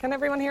Can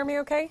everyone hear me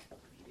okay?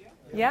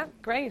 Yeah,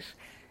 great.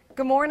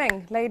 Good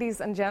morning, ladies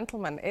and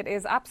gentlemen. It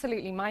is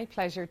absolutely my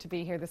pleasure to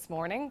be here this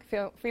morning.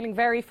 Feeling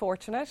very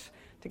fortunate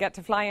to get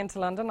to fly into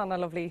London on a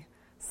lovely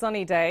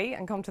sunny day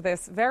and come to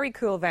this very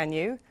cool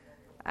venue.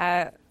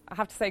 I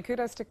have to say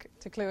kudos to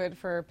Clúid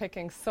for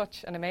picking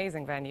such an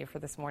amazing venue for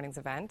this morning's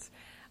event.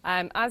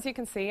 As you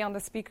can see on the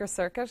speaker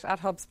circuit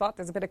at HubSpot,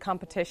 there's a bit of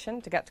competition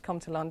to get to come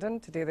to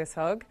London to do this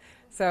hug.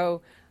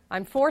 So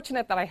I'm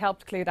fortunate that I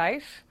helped Clúid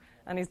out,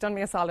 and he's done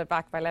me a solid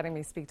back by letting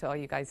me speak to all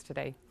you guys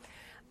today.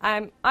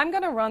 I'm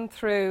going to run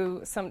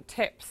through some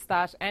tips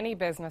that any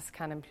business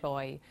can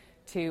employ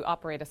to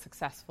operate a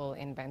successful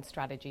inbound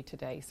strategy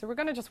today. So we're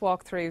going to just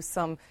walk through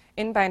some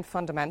inbound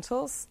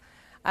fundamentals.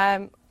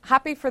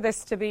 Happy for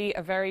this to be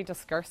a very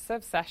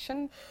discursive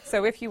session.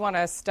 So if you want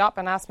to stop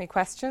and ask me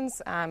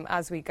questions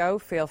as we go,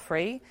 feel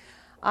free.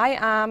 I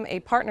am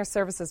a partner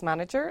services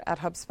manager at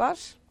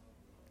HubSpot.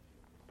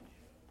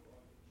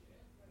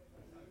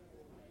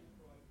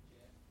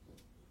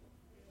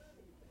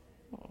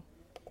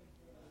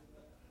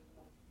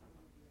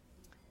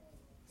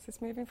 Is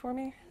this moving for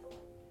me?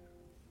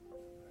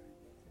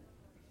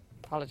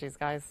 Apologies,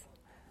 guys.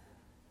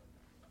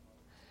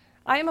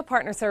 I am a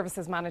partner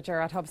services manager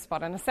at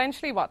HubSpot, and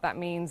essentially what that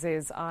means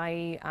is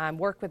I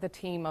work with a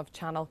team of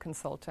channel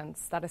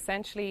consultants that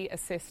essentially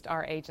assist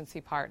our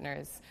agency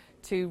partners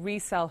to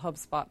resell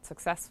HubSpot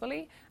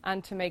successfully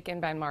and to make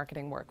inbound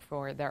marketing work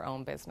for their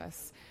own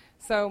business.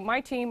 So my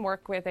team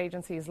work with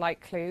agencies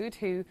like Clúid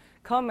who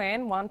come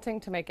in wanting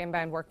to make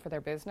inbound work for their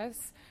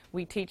business.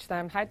 We teach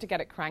them how to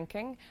get it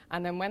cranking,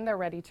 and then when they're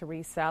ready to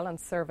resell and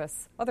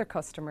service other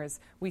customers,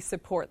 we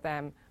support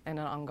them in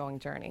an ongoing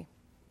journey.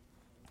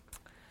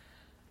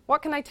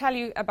 What can I tell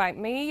you about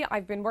me?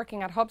 I've been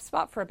working at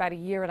HubSpot for about a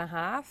year and a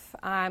half.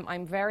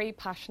 I'm very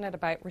passionate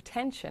about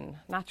retention.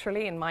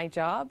 Naturally, in my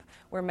job,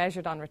 we're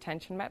measured on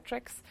retention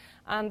metrics.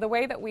 And the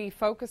way that we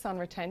focus on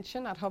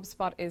retention at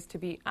HubSpot is to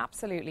be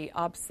absolutely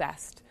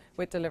obsessed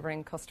with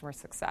delivering customer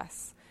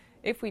success.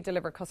 If we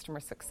deliver customer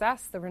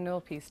success, the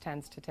renewal piece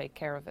tends to take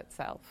care of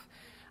itself.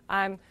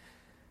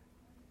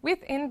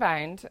 With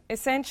inbound,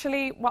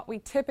 essentially what we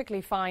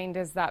typically find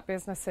is that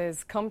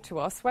businesses come to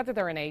us, whether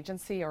they're an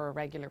agency or a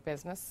regular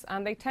business,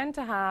 and they tend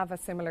to have a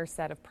similar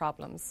set of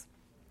problems.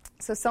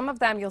 So some of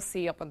them you'll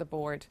see up on the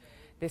board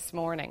this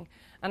morning.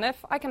 And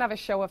if I can have a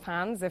show of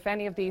hands, if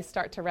any of these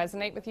start to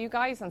resonate with you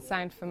guys and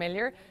sound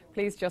familiar,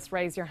 please just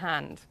raise your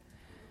hand.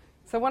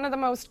 So one of the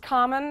most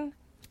common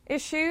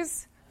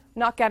issues,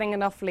 not getting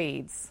enough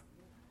leads.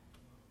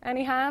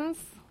 Any hands?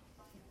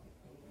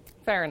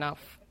 Fair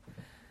enough.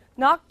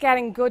 Not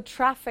getting good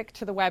traffic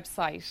to the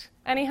website.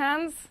 Any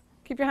hands?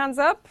 Keep your hands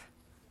up.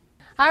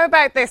 How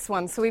about this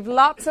one? So we've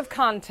lots of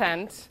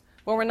content,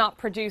 but we're not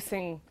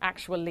producing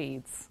actual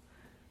leads.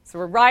 So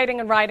we're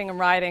writing and writing and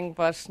writing,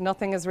 but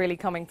nothing is really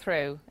coming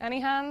through. Any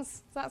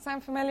hands? Does that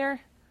sound familiar?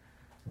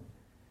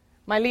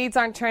 My leads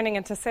aren't turning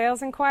into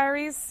sales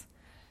inquiries.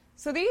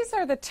 So these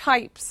are the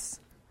types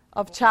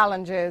of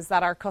challenges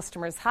that our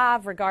customers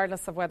have,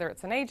 regardless of whether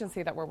it's an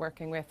agency that we're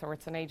working with or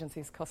it's an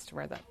agency's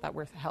customer that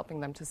we're helping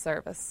them to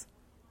service.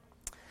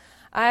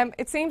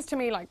 It seems to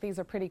me like these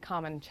are pretty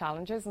common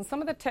challenges, and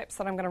some of the tips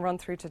that I'm going to run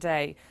through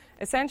today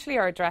essentially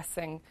are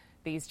addressing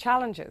these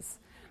challenges.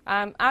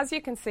 As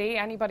you can see,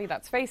 anybody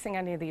that's facing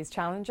any of these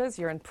challenges,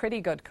 you're in pretty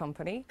good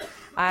company.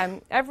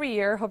 Every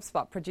year,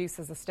 HubSpot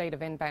produces a State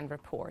of Inbound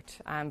report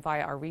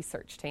via our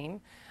research team,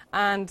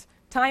 and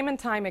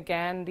time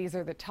again, these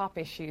are the top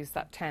issues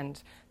that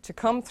tend to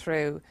come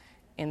through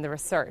in the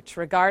research,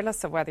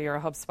 regardless of whether you're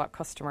a HubSpot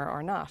customer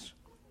or not.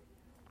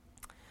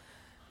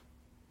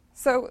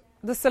 So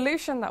the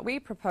solution that we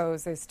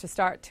propose is to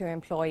start to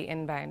employ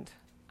inbound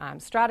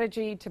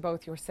strategy to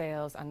both your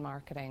sales and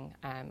marketing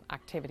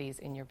activities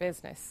in your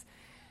business.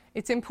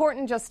 It's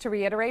important just to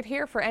reiterate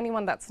here for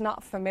anyone that's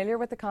not familiar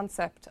with the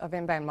concept of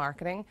inbound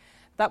marketing,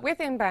 that with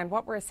inbound,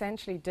 what we're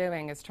essentially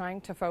doing is trying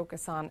to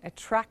focus on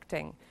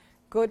attracting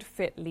good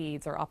fit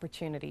leads or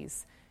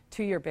opportunities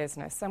to your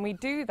business. And we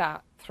do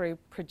that through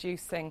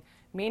producing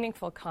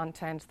meaningful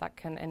content that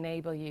can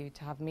enable you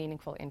to have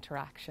meaningful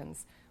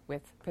interactions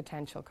with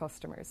potential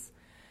customers.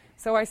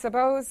 So I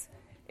suppose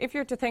if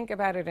you're to think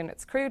about it in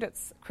its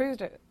crudest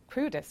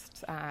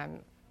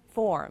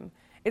form,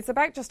 it's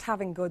about just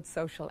having good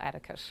social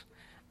etiquette.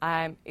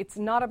 It's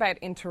not about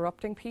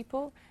interrupting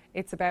people.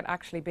 It's about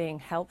actually being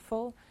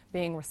helpful,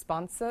 being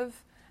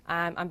responsive,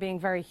 and being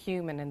very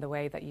human in the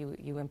way that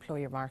you employ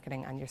your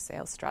marketing and your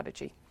sales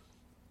strategy.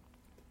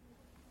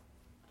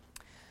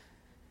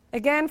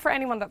 Again, for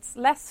anyone that's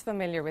less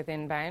familiar with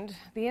inbound,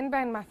 the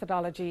inbound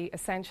methodology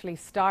essentially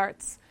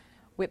starts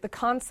with the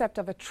concept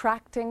of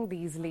attracting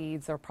these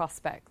leads or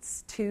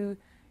prospects to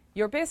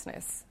your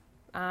business.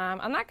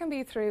 And that can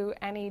be through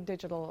any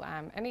digital,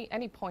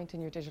 any point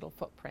in your digital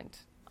footprint.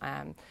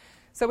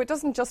 So it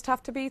doesn't just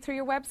have to be through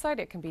your website,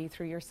 it can be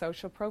through your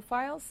social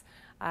profiles.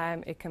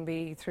 It can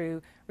be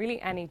through really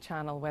any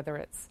channel, whether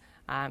it's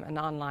an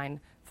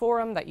online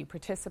forum that you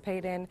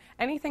participate in,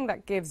 anything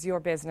that gives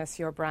your business,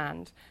 your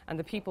brand, and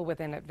the people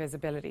within it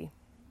visibility.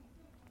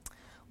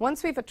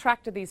 Once we've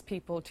attracted these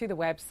people to the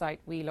website,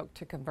 we look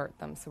to convert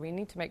them. So we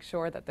need to make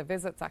sure that the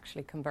visits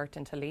actually convert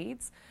into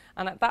leads.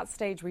 And at that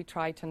stage, we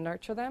try to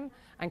nurture them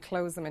and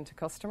close them into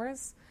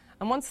customers.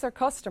 And once they're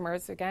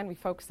customers, again, we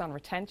focus on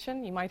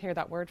retention. You might hear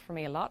that word from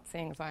me a lot,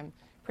 seeing as I'm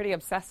pretty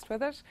obsessed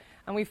with it.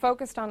 And we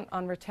focused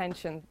on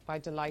retention by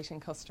delighting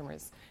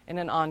customers in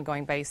an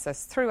ongoing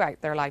basis throughout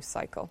their life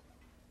cycle.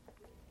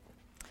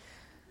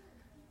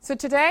 So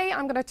today,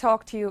 I'm going to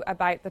talk to you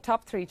about the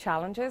top 3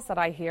 challenges that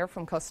I hear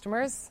from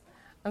customers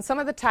and some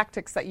of the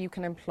tactics that you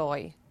can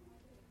employ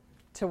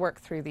to work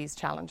through these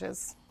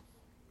challenges.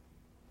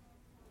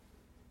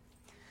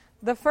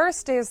 The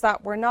first is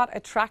that we're not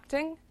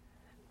attracting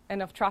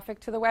enough traffic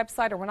to the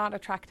website, or we're not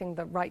attracting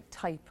the right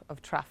type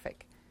of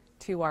traffic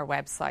to our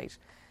website.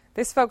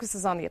 This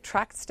focuses on the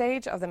attract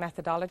stage of the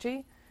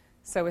methodology.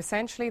 So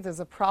essentially, there's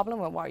a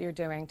problem with what you're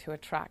doing to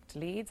attract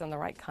leads and the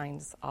right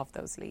kinds of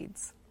those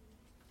leads.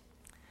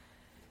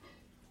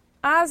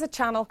 As a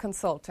channel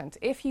consultant,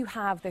 if you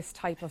have this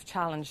type of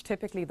challenge,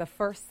 typically the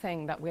first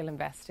thing that we'll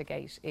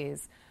investigate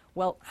is,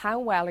 well, how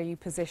well are you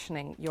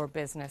positioning your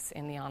business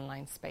in the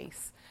online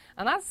space?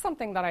 And that's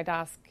something that I'd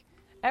ask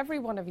every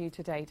one of you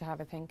today to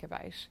have a think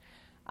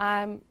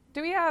about.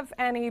 Do we have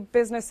any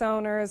business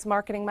owners,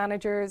 marketing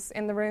managers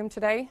in the room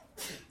today?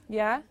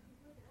 Yeah?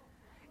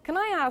 Can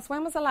I ask,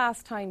 when was the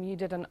last time you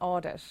did an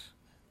audit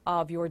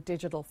of your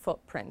digital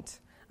footprint?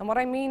 And what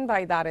I mean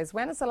by that is,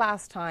 when is the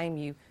last time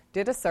you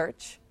did a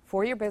search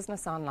for your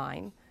business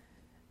online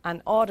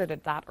and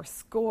audited that or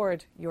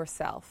scored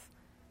yourself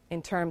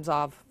in terms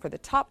of, for the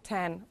top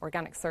 10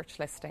 organic search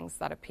listings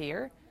that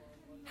appear,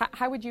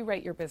 how would you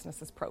rate your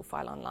business's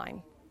profile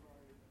online?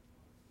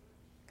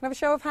 Can I have a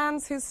show of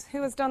hands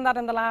who has done that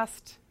in the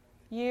last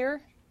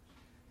year?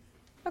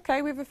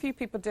 Okay, we have a few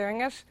people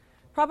doing it.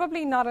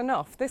 Probably not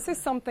enough. This is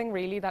something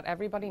really that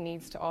everybody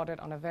needs to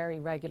audit on a very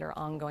regular,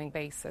 ongoing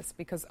basis,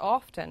 because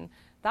often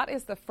that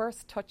is the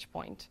first touch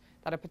point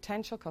that a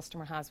potential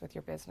customer has with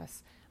your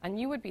business. And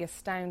you would be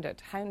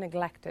astounded how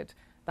neglected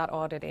that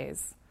audit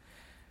is.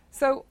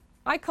 So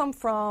I come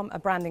from a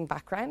branding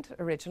background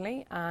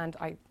originally, and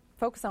I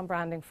focus on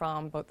branding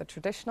from both the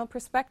traditional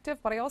perspective,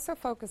 but I also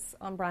focus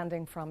on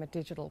branding from a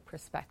digital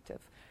perspective.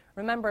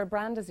 Remember, a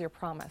brand is your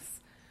promise.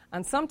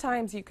 And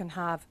sometimes you can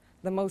have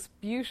the most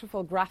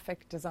beautiful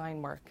graphic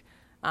design work,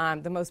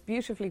 the most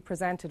beautifully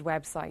presented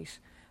website,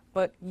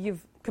 but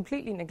you've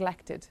completely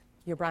neglected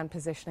your brand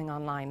positioning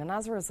online. And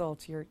as a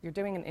result, you're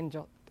doing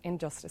an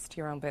injustice to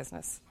your own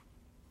business.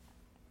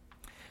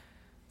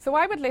 So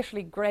I would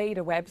literally grade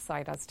a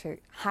website as to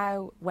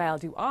how well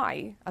do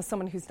I, as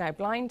someone who's now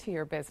blind to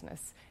your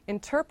business,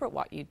 interpret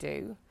what you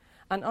do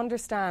and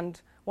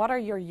understand what are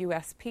your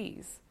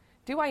USPs.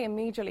 Do I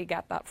immediately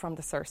get that from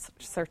the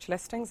search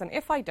listings? And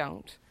if I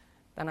don't,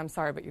 then I'm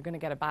sorry, but you're going to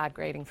get a bad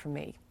grading from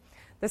me.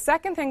 The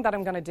second thing that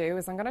I'm going to do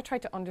is I'm going to try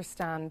to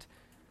understand,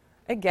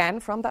 again,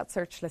 from that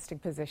search listing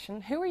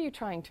position, who are you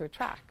trying to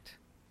attract?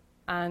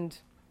 And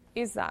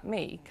is that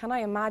me? Can I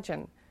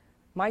imagine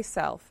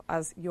myself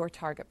as your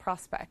target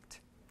prospect?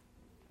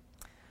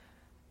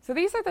 So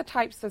these are the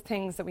types of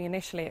things that we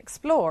initially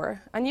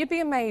explore, and you'd be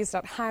amazed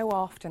at how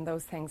often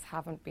those things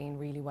haven't been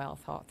really well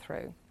thought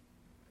through.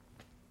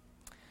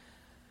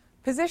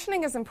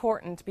 Positioning is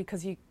important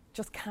because you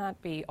just can't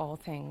be all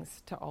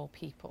things to all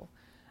people.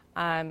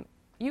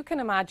 You can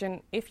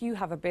imagine if you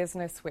have a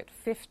business with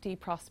 50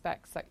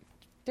 prospects,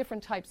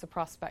 different types of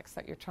prospects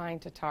that you're trying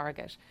to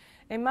target.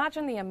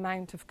 Imagine the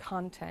amount of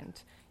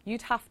content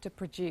you'd have to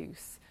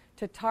produce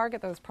to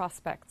target those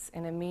prospects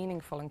in a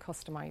meaningful and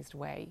customized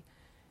way.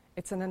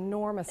 It's an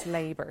enormous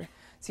labor.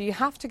 So you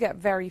have to get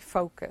very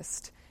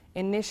focused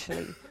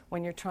initially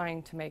when you're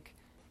trying to make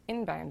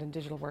inbound and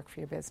digital work for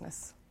your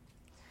business.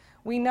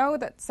 We know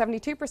that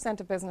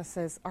 72% of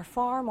businesses are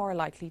far more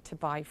likely to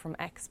buy from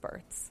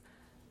experts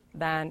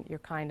than your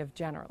kind of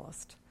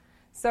generalist.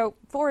 So,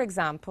 for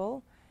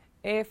example,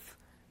 if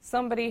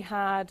somebody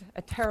had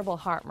a terrible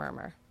heart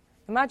murmur,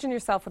 imagine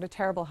yourself with a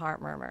terrible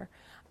heart murmur,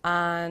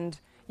 and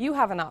you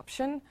have an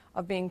option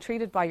of being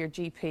treated by your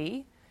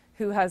GP,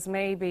 who has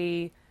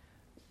maybe,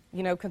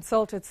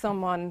 consulted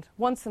someone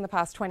once in the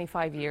past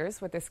 25 years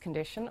with this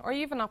condition, or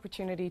you have an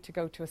opportunity to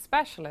go to a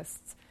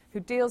specialist who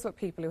deals with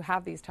people who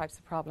have these types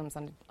of problems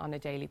on a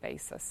daily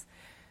basis.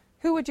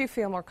 Who would you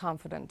feel more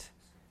confident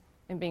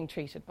in being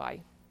treated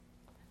by?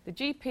 The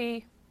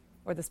GP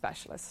or the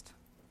specialist?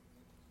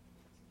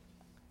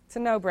 It's a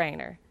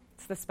no-brainer.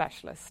 It's the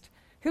specialist.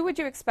 Who would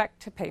you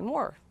expect to pay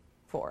more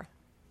for?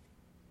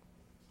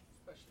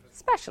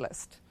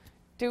 Specialist.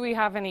 Do we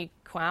have any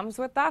qualms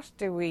with that?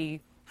 Do we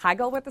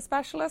haggle with the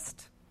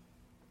specialist?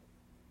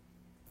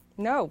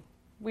 No.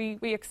 We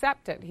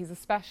accept it. He's a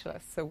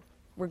specialist, so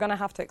we're going to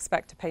have to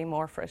expect to pay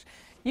more for it.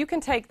 You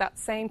can take that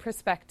same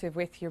perspective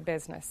with your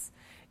business.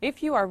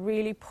 If you are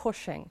really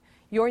pushing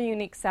your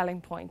unique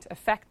selling point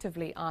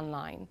effectively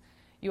online,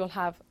 you'll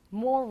have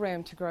more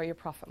room to grow your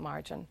profit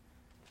margin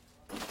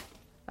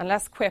and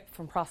less quip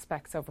from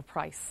prospects over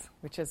price,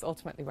 which is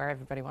ultimately where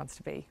everybody wants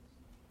to be.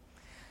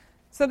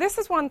 So this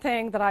is one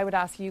thing that I would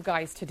ask you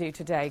guys to do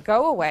today.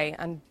 Go away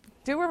and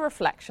do a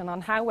reflection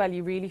on how well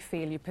you really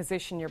feel you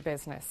position your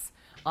business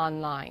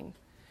online.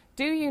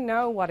 Do you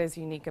know what is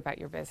unique about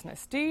your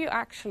business? Do you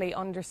actually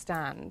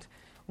understand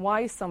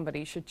why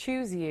somebody should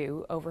choose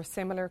you over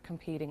similar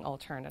competing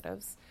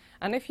alternatives?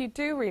 And if you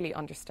do really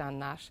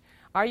understand that,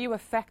 are you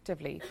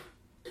effectively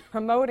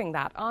promoting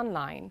that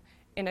online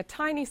in a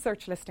tiny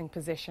search listing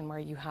position where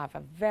you have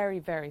a very,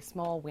 very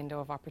small window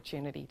of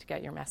opportunity to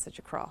get your message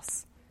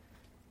across?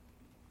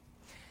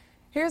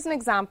 Here's an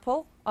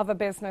example of a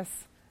business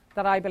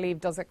that I believe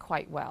does it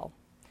quite well.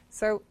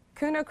 So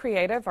Kuno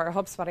Creative, our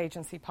HubSpot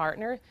agency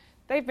partner,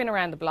 they've been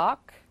around the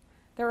block.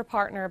 They're a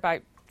partner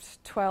about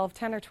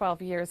 10 or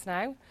 12 years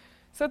now.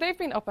 So they've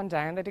been up and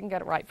down. They didn't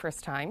get it right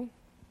first time,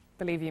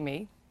 believe you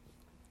me.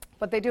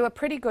 But they do a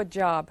pretty good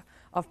job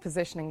of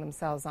positioning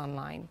themselves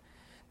online.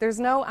 There's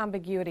no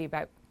ambiguity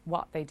about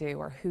what they do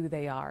or who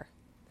they are.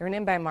 They're an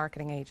inbound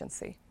marketing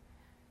agency.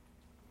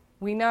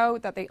 We know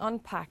that they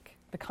unpack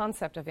the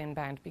concept of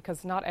inbound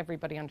because not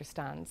everybody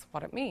understands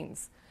what it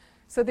means.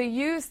 So they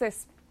use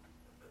this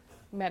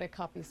meta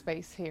copy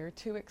space here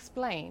to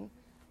explain.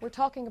 We're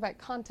talking about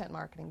content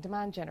marketing,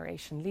 demand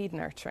generation, lead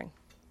nurturing.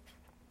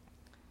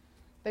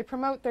 They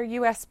promote their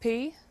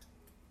USP.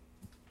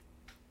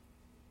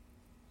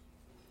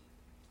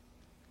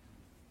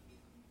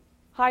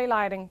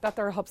 Highlighting that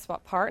they're a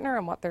HubSpot partner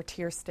and what their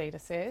tier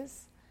status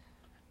is.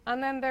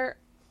 And then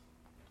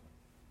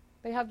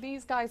they have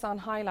these guys on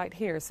highlight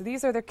here. So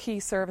these are their key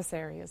service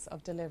areas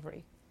of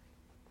delivery.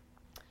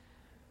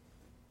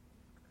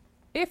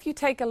 If you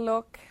take a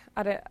look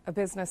at a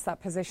business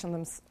that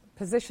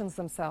positions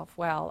themselves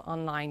well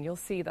online, you'll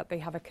see that they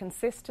have a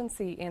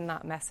consistency in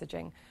that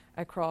messaging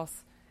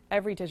across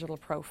every digital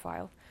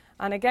profile.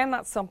 And again,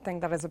 that's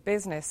something that as a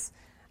business,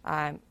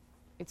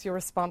 it's your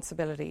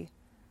responsibility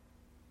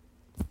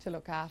to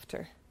look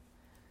after.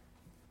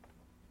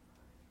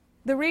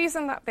 The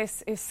reason that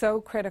this is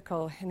so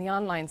critical in the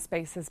online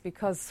space is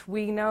because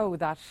we know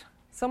that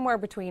somewhere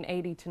between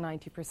 80 to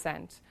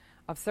 90%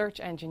 of search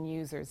engine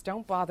users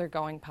don't bother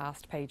going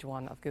past page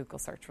 1 of Google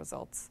search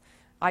results.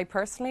 I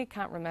personally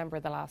can't remember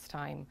the last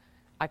time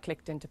I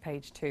clicked into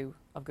page 2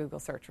 of Google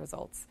search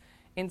results.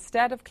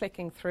 Instead of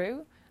clicking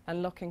through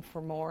and looking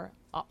for more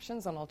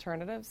options and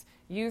alternatives,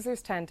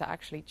 users tend to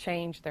actually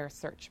change their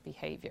search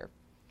behavior.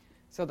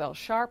 So they'll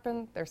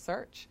sharpen their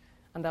search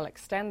and they'll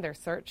extend their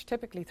search,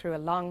 typically through a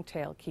long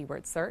tail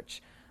keyword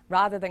search,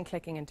 rather than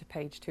clicking into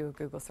page 2 of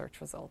Google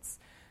search results.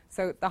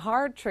 So the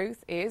hard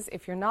truth is,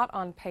 if you're not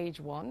on page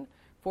 1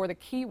 for the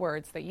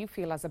keywords that you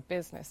feel as a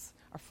business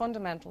are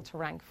fundamental to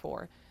rank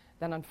for,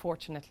 then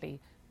unfortunately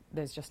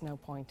there's just no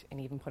point in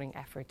even putting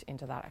effort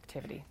into that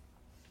activity.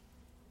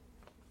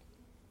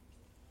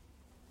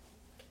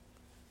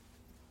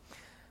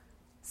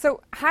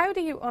 So how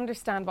do you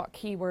understand what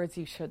keywords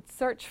you should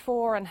search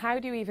for, and how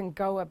do you even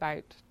go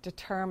about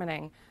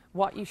determining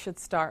what you should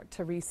start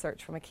to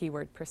research from a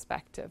keyword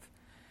perspective?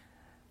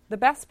 The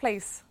best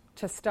place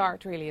to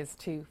start really is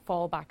to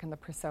fall back on the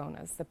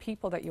personas, the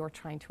people that you're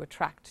trying to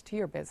attract to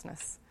your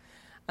business.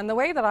 And the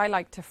way that I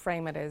like to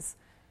frame it is,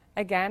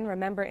 again,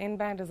 remember,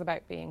 inbound is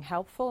about being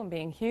helpful and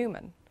being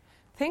human.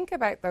 Think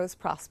about those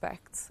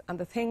prospects and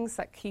the things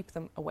that keep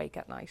them awake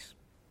at night.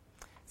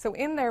 So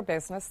in their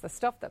business, the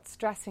stuff that's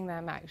stressing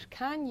them out,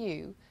 can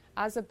you,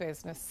 as a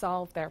business,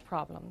 solve their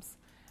problems?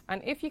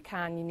 And if you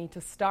can, you need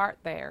to start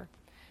there.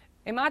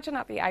 Imagine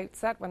at the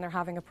outset when they're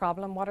having a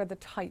problem, what are the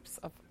types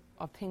of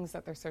things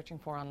that they're searching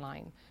for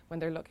online when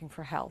they're looking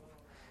for help?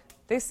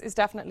 This is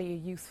definitely a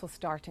useful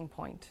starting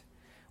point.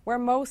 Where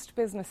most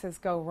businesses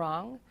go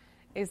wrong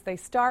is they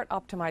start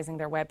optimizing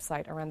their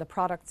website around the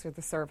products or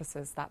the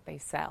services that they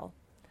sell.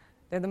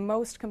 They're the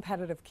most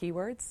competitive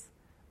keywords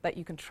that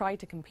you can try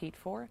to compete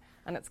for,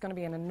 and it's going to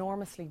be an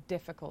enormously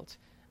difficult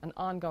and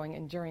ongoing,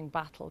 enduring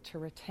battle to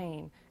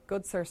retain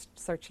good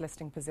search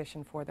listing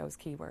position for those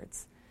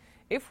keywords.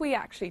 If we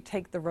actually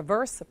take the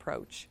reverse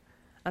approach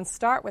and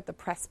start with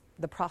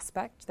the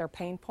prospect, their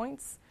pain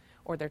points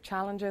or their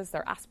challenges,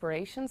 their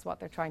aspirations, what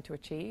they're trying to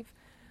achieve,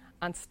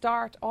 and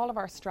start all of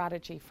our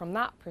strategy from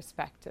that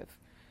perspective,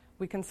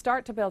 we can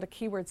start to build a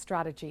keyword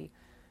strategy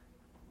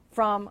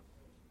from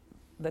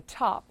the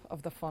top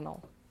of the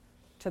funnel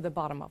to the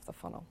bottom of the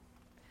funnel.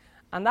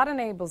 And that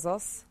enables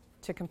us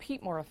to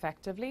compete more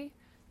effectively,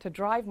 to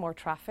drive more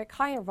traffic,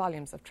 higher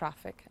volumes of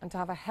traffic, and to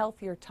have a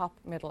healthier top,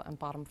 middle, and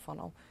bottom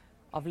funnel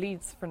of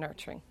leads for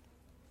nurturing.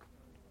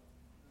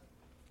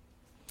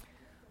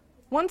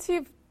 Once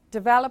you've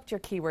developed your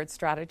keyword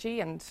strategy,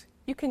 and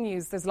you can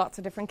use, there's lots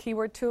of different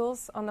keyword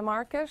tools on the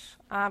market.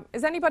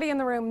 Is anybody in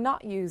the room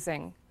not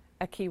using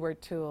a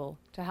keyword tool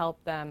to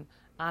help them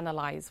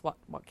analyze what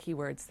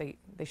keywords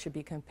they should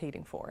be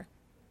competing for?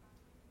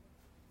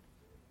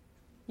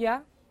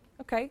 Yeah?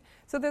 Okay.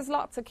 So there's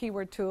lots of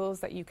keyword tools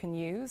that you can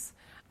use.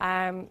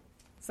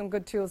 Some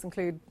good tools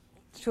include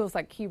tools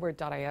like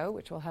keyword.io,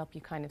 which will help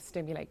you kind of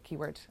stimulate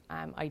keyword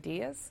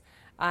ideas.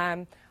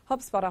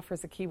 HubSpot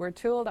offers a keyword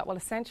tool that will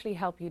essentially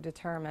help you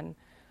determine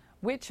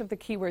which of the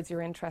keywords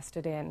you're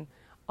interested in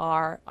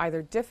are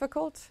either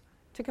difficult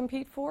to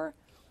compete for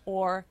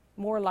or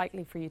more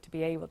likely for you to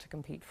be able to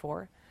compete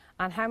for,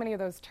 and how many of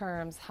those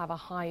terms have a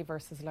high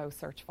versus low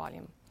search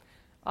volume.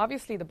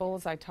 Obviously, the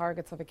bullseye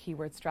targets of a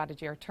keyword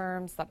strategy are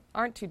terms that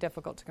aren't too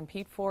difficult to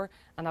compete for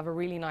and have a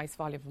really nice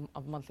volume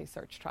of monthly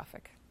search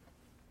traffic.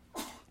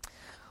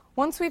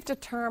 Once we've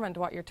determined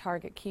what your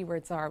target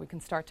keywords are, we can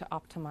start to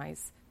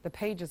optimize the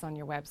pages on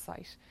your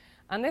website.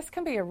 And this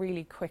can be a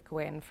really quick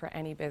win for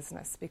any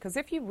business, because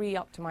if you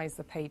re-optimize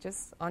the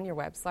pages on your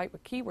website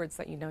with keywords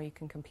that you know you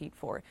can compete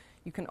for,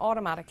 you can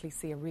automatically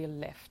see a real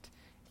lift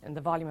in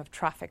the volume of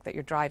traffic that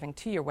you're driving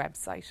to your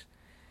website.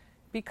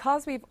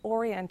 Because we've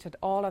oriented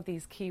all of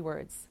these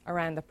keywords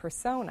around the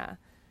persona,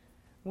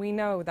 we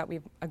know that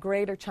we've a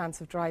greater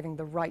chance of driving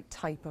the right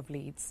type of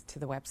leads to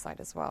the website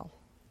as well.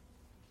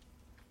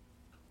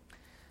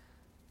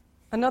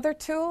 Another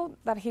tool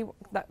that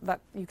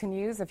you can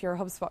use if you're a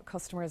HubSpot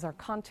customer is our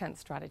content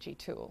strategy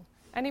tool.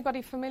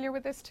 Anybody familiar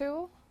with this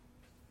tool?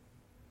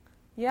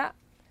 Yeah?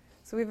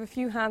 So we have a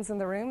few hands in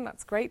the room.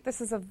 That's great. This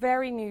is a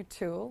very new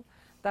tool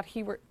that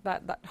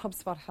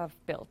HubSpot have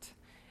built.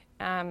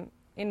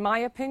 In my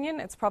opinion,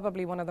 it's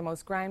probably one of the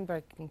most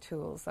groundbreaking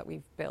tools that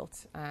we've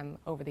built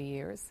over the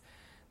years.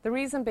 The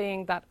reason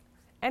being that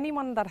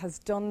anyone that has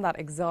done that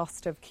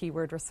exhaustive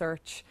keyword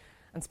research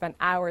and spent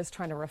hours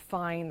trying to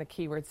refine the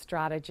keyword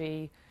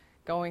strategy,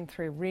 going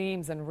through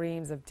reams and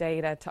reams of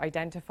data to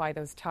identify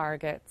those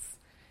targets,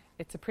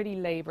 it's a pretty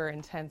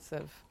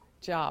labor-intensive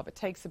job. It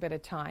takes a bit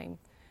of time.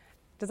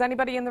 Does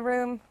anybody in the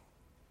room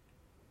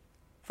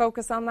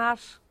focus on that?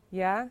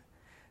 Yeah?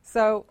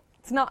 So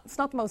it's not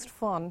the most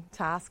fun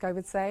task, I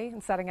would say,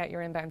 in setting out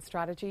your inbound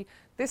strategy.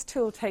 This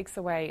tool takes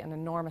away an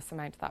enormous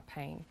amount of that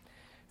pain.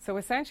 So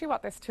essentially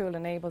what this tool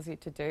enables you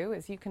to do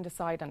is you can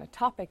decide on a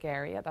topic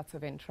area that's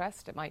of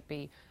interest. It might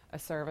be a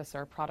service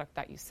or a product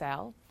that you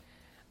sell.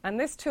 And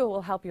this tool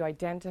will help you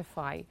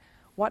identify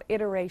what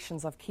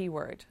iterations of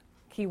keywords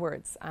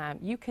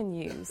you can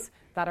use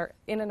that are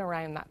in and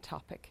around that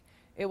topic.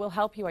 It will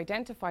help you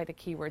identify the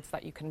keywords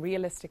that you can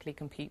realistically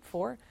compete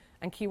for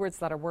and keywords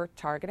that are worth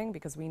targeting,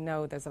 because we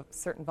know there's a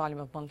certain volume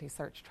of monthly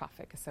search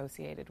traffic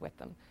associated with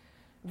them.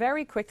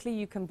 Very quickly,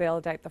 you can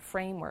build out the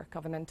framework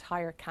of an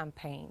entire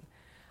campaign.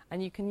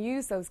 And you can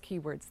use those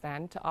keywords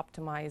then to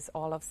optimize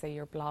all of, say,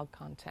 your blog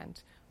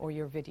content or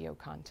your video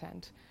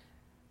content.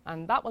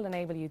 And that will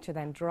enable you to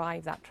then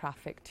drive that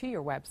traffic to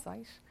your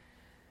website.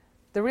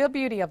 The real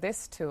beauty of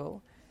this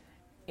tool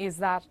is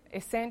that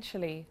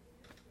essentially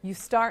you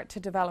start to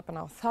develop an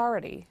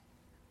authority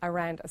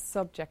around a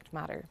subject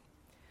matter.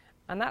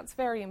 And that's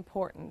very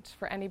important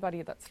for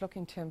anybody that's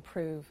looking to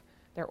improve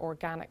their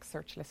organic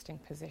search listing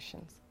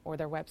positions or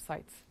their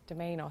website's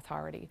domain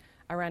authority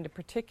around a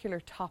particular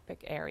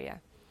topic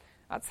area.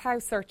 That's how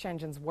search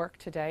engines work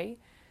today.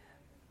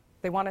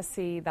 They want to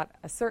see that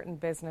a certain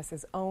business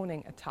is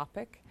owning a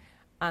topic,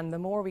 and the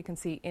more we can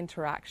see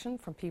interaction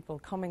from people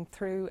coming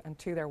through and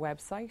to their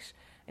website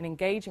and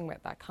engaging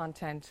with that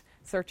content,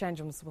 search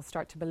engines will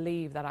start to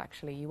believe that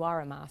actually you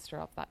are a master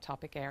of that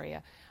topic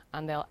area,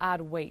 and they'll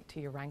add weight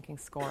to your ranking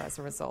score as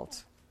a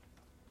result.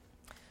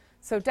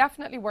 So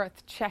definitely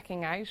worth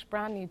checking out.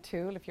 Brand new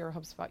tool if you're a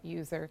HubSpot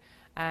user.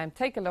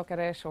 Take a look at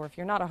it, or if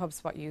you're not a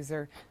HubSpot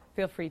user,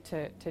 feel free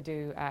to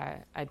do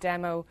a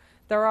demo.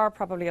 There are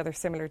probably other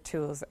similar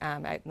tools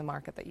out in the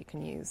market that you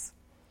can use.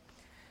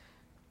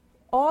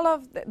 All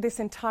of this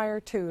entire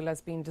tool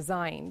has been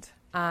designed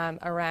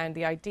around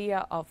the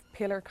idea of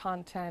pillar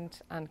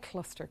content and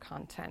cluster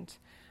content.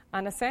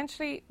 And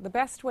essentially, the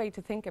best way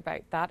to think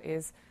about that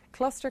is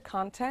cluster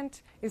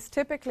content is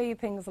typically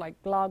things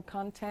like blog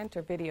content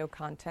or video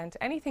content,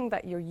 anything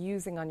that you're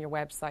using on your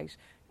website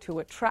to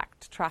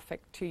attract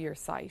traffic to your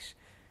site.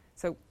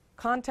 So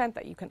content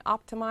that you can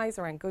optimize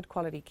around good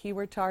quality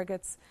keyword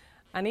targets,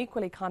 and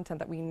equally content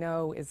that we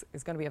know is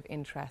going to be of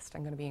interest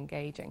and going to be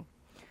engaging.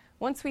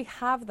 Once we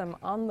have them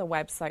on the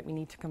website, we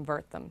need to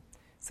convert them.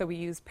 So we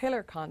use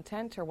pillar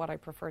content, or what I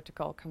prefer to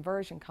call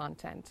conversion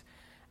content,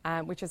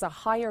 which is a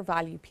higher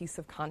value piece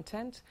of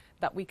content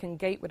that we can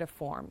gate with a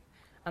form.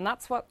 And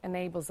that's what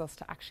enables us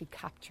to actually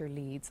capture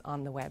leads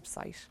on the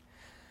website.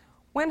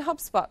 When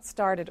HubSpot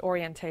started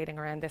orientating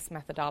around this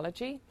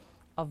methodology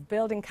of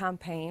building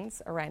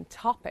campaigns around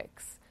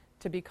topics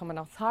to become an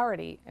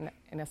authority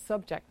in a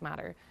subject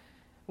matter,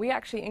 we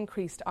actually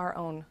increased our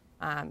own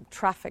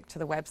traffic to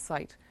the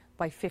website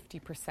by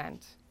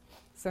 50%.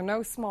 So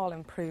no small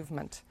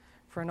improvement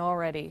for an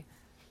already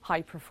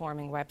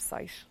high-performing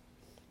website.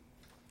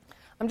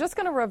 I'm just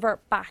going to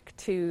revert back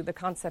to the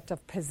concept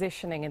of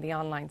positioning in the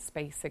online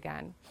space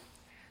again.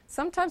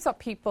 Sometimes what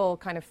people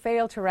kind of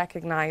fail to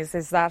recognize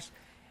is that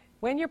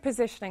when you're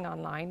positioning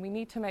online, we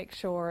need to make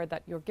sure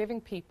that you're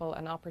giving people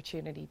an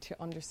opportunity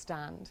to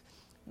understand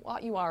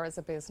what you are as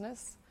a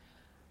business,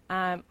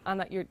 and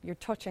that you're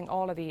touching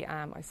all of the,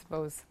 I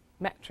suppose,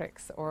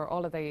 metrics or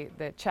all of the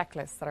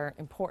checklists that are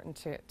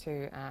important to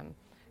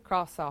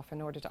cross off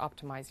in order to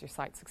optimize your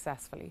site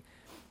successfully.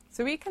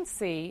 So we can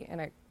see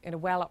in a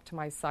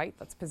well-optimized site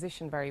that's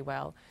positioned very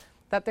well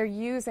that they're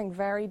using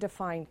very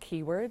defined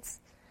keywords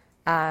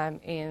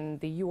in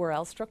the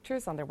URL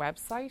structures on their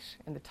website,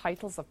 in the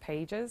titles of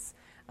pages,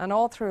 and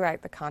all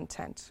throughout the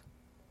content.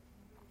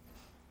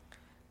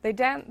 They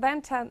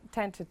then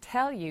tend to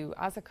tell you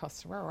as a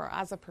customer or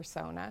as a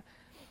persona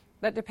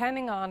that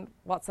depending on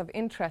what's of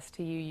interest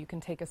to you, you can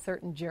take a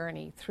certain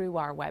journey through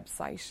our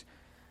website.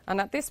 And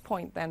at this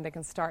point, then, they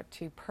can start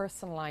to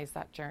personalize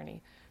that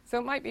journey. So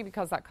it might be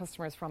because that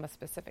customer is from a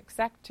specific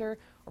sector,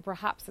 or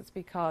perhaps it's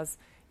because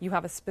you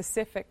have a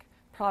specific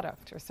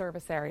product or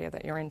service area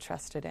that you're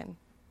interested in.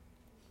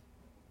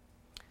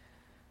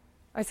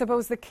 I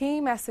suppose the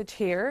key message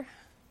here,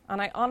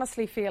 and I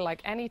honestly feel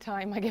like any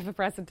time I give a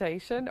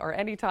presentation or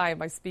any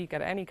time I speak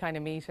at any kind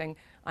of meeting,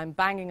 I'm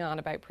banging on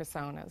about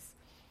personas.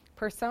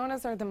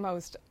 Personas are the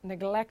most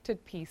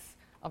neglected piece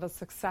of a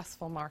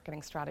successful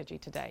marketing strategy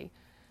today.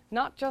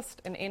 Not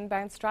just an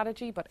inbound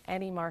strategy, but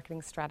any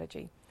marketing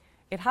strategy.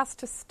 It has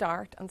to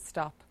start and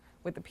stop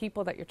with the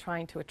people that you're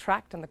trying to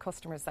attract and the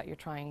customers that you're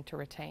trying to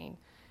retain.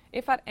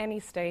 If at any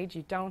stage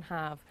you don't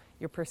have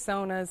your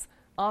personas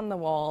on the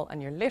wall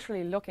and you're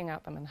literally looking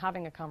at them and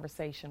having a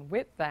conversation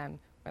with them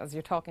as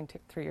you're talking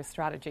through your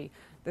strategy,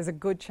 there's a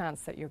good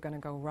chance that you're going to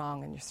go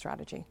wrong in your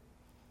strategy.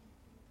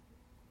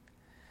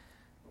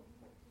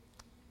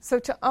 So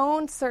to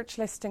own search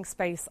listing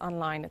space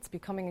online, it's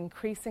becoming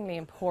increasingly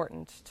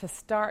important to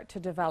start to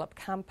develop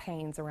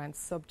campaigns around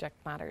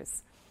subject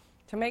matters,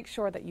 to make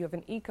sure that you have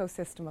an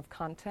ecosystem of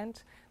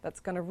content that's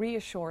going to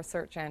reassure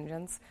search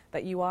engines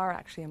that you are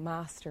actually a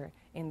master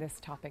in this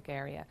topic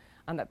area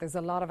and that there's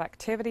a lot of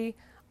activity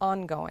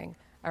ongoing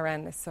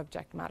around this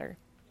subject matter.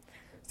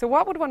 So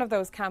what would one of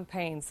those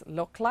campaigns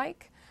look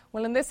like?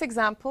 Well, in this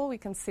example, we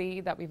can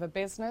see that we have a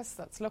business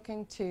that's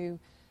looking to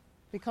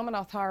become an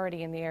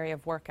authority in the area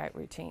of workout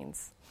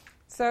routines.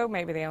 So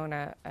maybe they own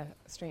a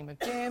stream of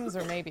gyms,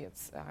 or maybe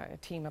it's a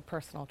team of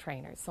personal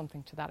trainers,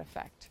 something to that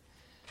effect.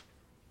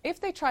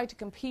 If they try to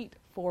compete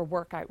for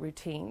workout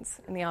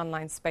routines in the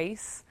online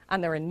space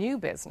and they're a new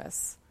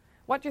business,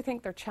 what do you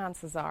think their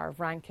chances are of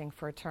ranking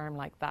for a term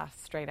like that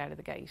straight out of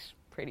the gate?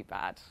 Pretty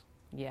bad.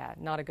 Yeah,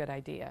 not a good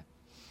idea.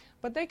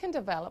 But they can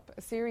develop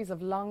a series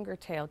of longer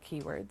tail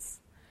keywords.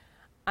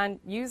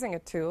 And using a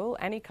tool,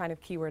 any kind of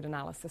keyword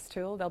analysis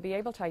tool, they'll be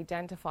able to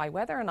identify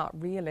whether or not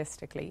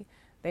realistically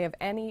they have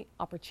any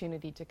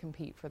opportunity to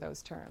compete for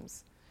those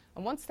terms.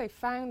 And once they've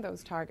found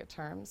those target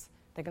terms,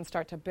 they can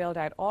start to build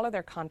out all of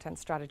their content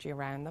strategy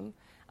around them,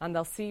 and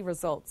they'll see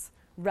results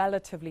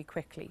relatively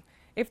quickly.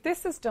 If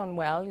this is done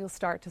well, you'll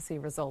start to see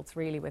results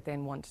really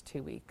within 1 to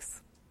 2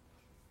 weeks.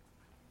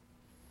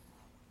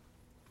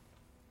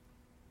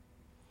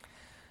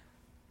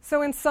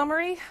 So in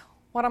summary,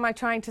 what am I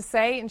trying to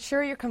say?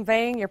 Ensure you're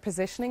conveying your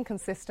positioning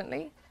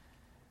consistently,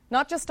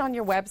 not just on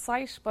your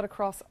website, but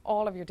across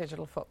all of your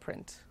digital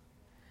footprint.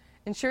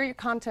 Ensure your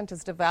content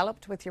is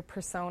developed with your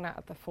persona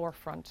at the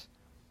forefront,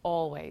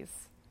 always.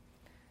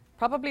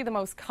 Probably the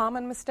most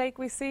common mistake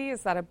we see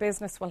is that a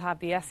business will have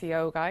the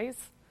SEO guys,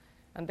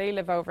 and they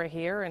live over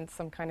here in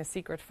some kind of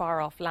secret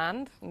far-off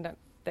land, and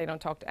they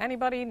don't talk to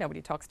anybody,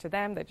 nobody talks to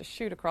them, they just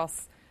shoot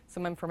across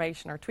some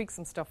information or tweak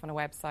some stuff on a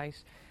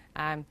website.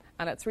 And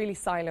it's really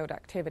siloed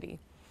activity.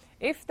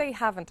 If they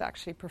haven't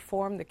actually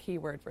performed the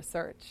keyword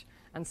research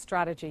and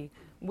strategy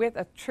with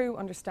a true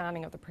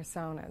understanding of the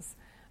personas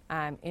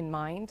in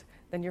mind,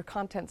 then your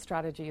content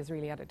strategy is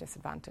really at a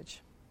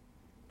disadvantage.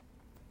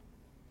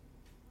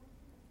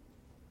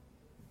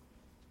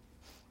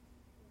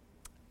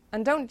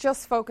 And don't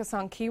just focus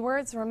on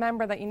keywords.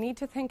 Remember that you need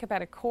to think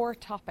about a core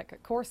topic, a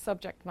core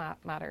subject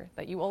matter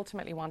that you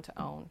ultimately want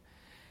to own.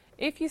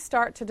 If you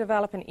start to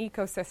develop an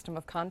ecosystem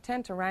of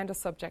content around a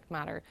subject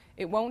matter,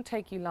 it won't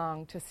take you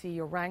long to see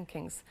your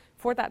rankings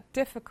for that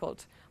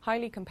difficult,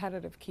 highly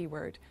competitive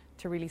keyword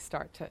to really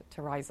start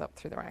to rise up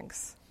through the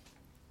ranks.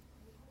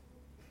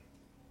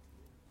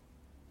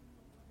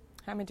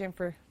 How am I doing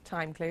for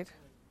time, Clede?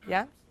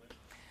 Yeah?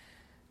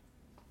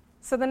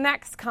 So the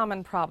next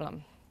common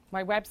problem,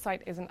 my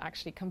website isn't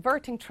actually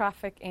converting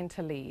traffic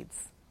into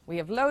leads. We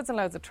have loads and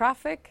loads of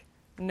traffic,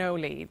 no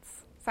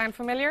leads. Sound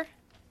familiar?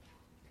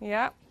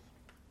 Yeah.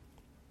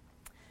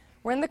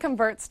 We're in the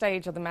convert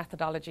stage of the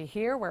methodology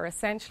here, where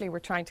essentially we're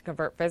trying to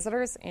convert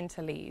visitors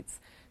into leads.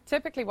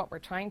 Typically what we're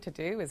trying to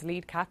do is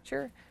lead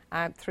capture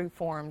through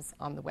forms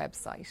on the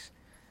website.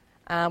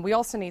 We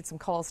also need some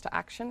calls to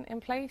action in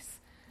place,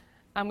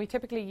 and we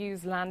typically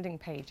use landing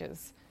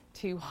pages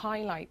to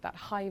highlight that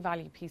high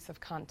value piece of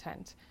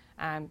content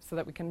so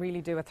that we can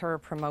really do a thorough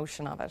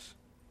promotion of it.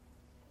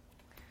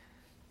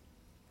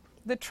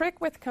 The trick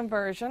with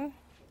conversion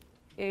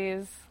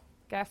is,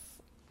 guess,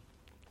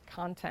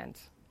 content.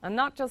 And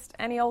not just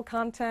any old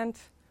content,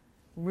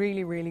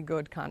 really, really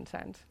good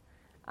content.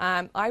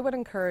 I would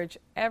encourage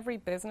every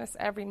business,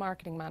 every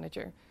marketing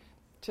manager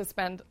to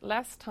spend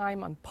less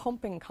time on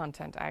pumping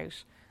content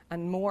out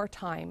and more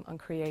time on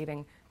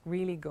creating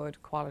really good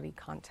quality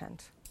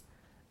content.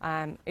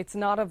 It's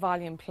not a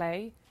volume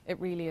play, it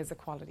really is a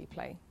quality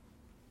play.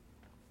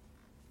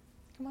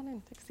 Come on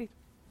in, take a seat.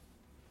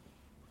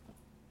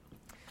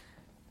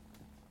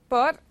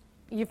 But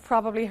you've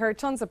probably heard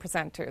tons of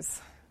presenters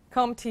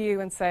come to you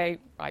and say,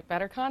 write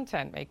better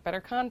content, make better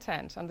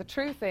content. And the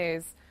truth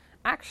is,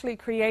 actually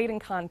creating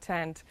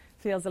content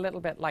feels a little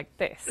bit like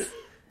this.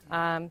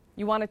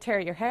 You want to tear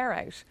your hair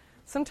out.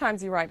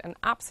 Sometimes you write an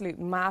absolute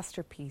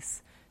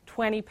masterpiece,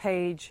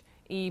 20-page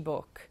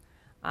ebook,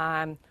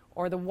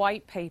 or the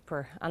white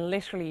paper, and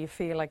literally you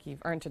feel like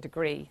you've earned a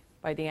degree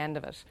by the end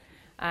of it.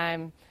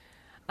 And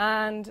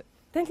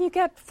then you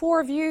get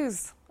 4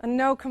 views and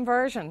no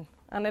conversion,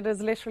 and it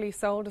is literally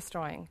soul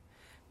destroying.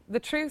 The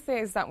truth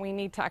is that we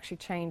need to actually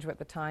change with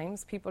the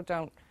times. People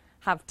don't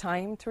have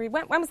time to read.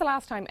 When was the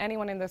last time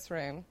anyone in this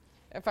room,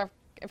 if I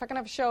can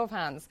have a show of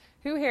hands,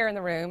 who here in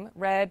the room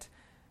read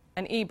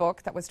an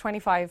ebook that was 20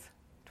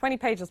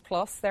 pages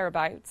plus,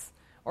 thereabouts,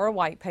 or a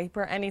white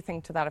paper,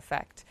 anything to that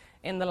effect,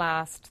 in the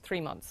last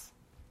 3 months?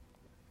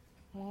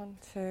 1,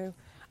 2.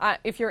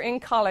 If you're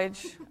in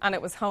college and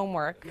it was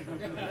homework,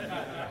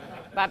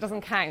 that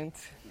doesn't count.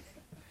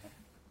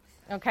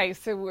 Okay,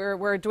 so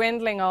we're a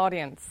dwindling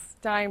audience.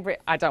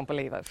 I don't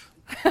believe it.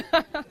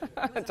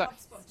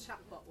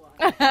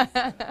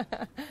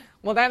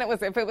 Well, then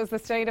if it was the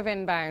state of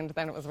inbound,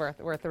 then it was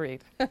worth the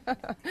read.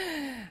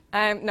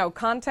 No,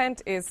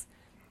 content is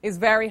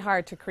very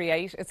hard to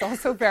create. It's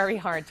also very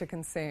hard to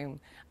consume.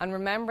 And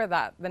remember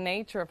that the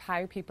nature of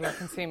how people are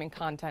consuming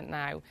content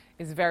now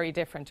is very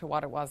different to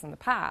what it was in the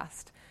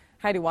past.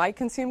 How do I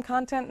consume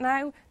content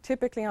now?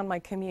 Typically on my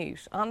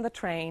commute, on the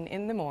train,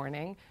 in the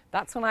morning.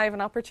 That's when I have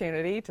an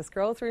opportunity to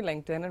scroll through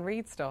LinkedIn and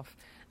read stuff.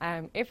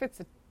 If it's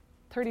a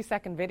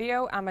 30-second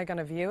video, am I going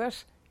to view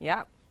it?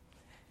 Yeah.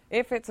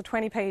 If it's a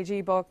 20-page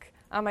ebook,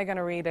 am I going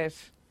to read it?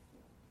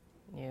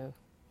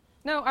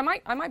 No, I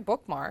might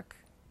bookmark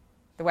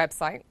the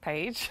website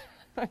page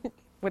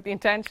with the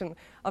intention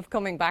of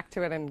coming back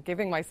to it and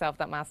giving myself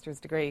that master's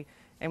degree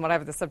in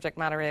whatever the subject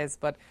matter is.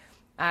 But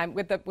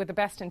with the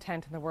best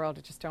intent in the world,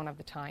 I just don't have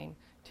the time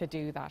to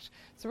do that.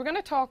 So we're going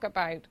to talk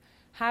about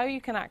how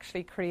you can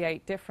actually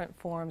create different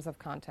forms of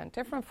content,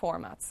 different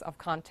formats of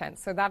content,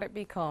 so that it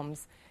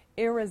becomes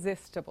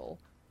irresistible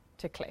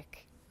to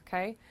click.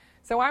 Okay?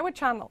 So I would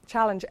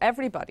challenge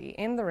everybody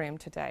in the room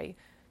today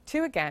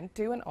to, again,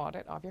 do an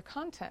audit of your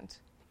content.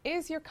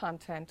 Is your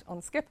content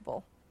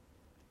unskippable?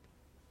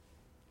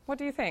 What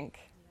do you think?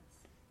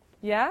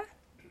 Yes.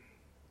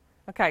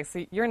 Yeah? Okay,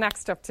 so you're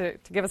next up to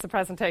give us a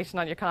presentation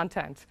on your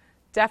content.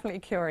 Definitely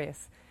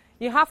curious.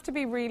 You have to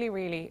be really,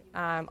 really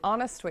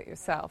honest with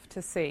yourself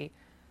to see,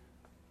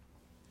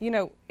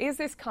 is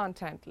this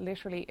content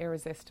literally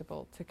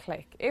irresistible to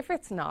click? If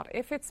it's not,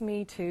 if it's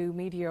Me Too,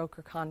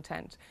 mediocre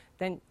content,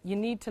 then you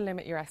need to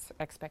limit your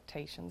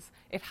expectations.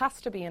 It has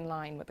to be in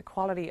line with the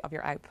quality of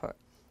your output.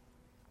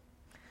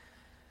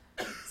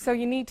 So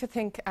you need to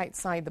think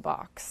outside the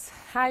box.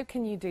 How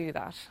can you do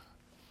that?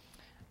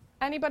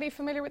 Anybody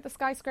familiar with the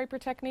skyscraper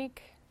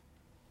technique?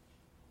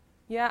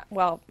 Yeah,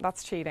 well,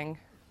 that's cheating.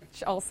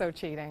 Also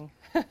cheating.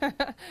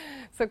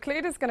 So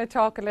Clúid is going to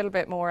talk a little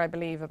bit more, I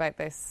believe, about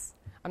this.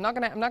 I'm not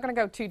going to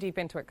go too deep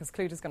into it because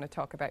Clúid is going to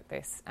talk about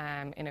this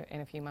in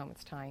a few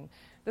moments' time.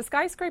 The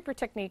skyscraper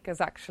technique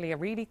is actually a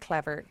really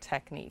clever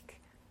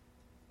technique.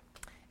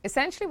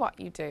 Essentially what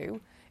you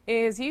do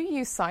is you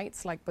use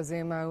sites like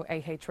BuzzSumo,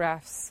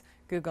 Ahrefs,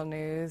 Google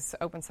News,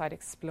 Open Site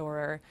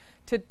Explorer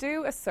to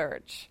do a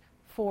search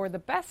for the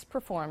best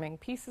performing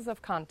pieces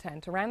of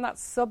content around that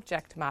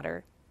subject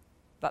matter,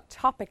 that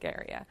topic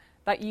area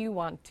that you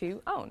want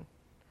to own.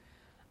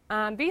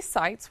 And these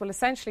sites will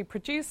essentially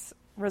produce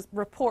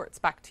reports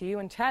back to you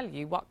and tell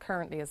you what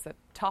currently is the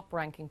top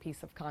ranking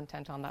piece of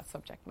content on that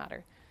subject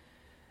matter.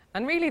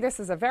 And really this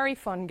is a very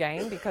fun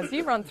game because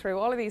you run through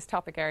all of these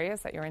topic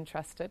areas that you're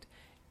interested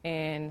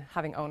in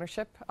having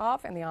ownership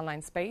of in the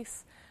online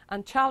space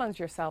and challenge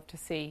yourself to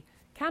see,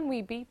 can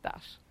we beat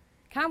that?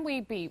 Can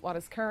we beat what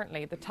is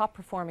currently the top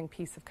performing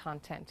piece of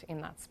content in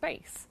that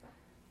space?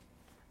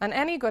 And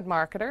any good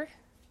marketer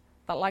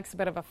that likes a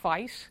bit of a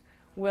fight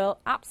will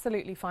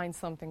absolutely find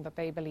something that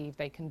they believe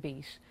they can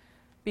beat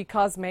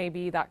because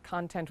maybe that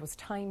content was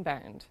time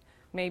bound.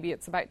 Maybe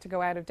it's about to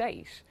go out of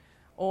date.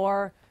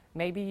 Or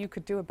maybe you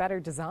could do a better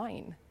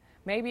design.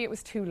 Maybe it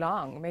was too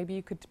long. Maybe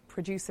you could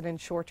produce it in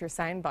shorter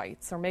sound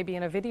bites or maybe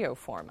in a video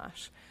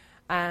format.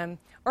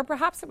 Or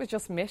perhaps it was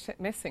just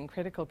missing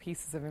critical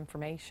pieces of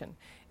information.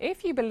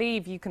 If you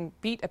believe you can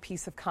beat a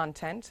piece of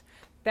content,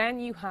 then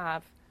you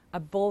have a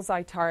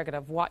bullseye target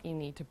of what you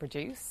need to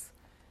produce.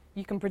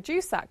 You can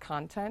produce that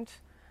content,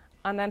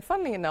 and then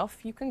funnily enough,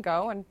 you can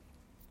go and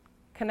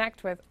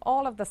connect with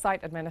all of the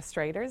site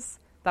administrators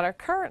that are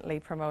currently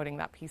promoting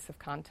that piece of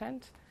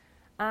content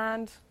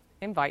and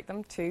invite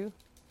them to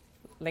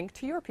link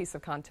to your piece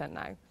of content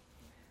now.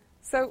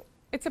 So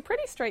it's a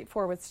pretty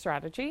straightforward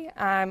strategy,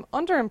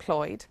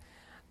 underemployed,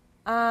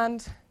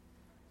 and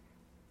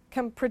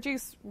can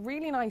produce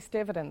really nice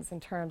dividends in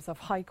terms of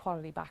high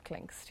quality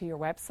backlinks to your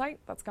website.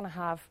 That's going to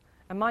have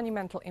a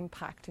monumental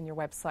impact in your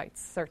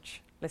website's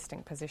search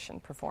listing position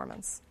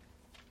performance.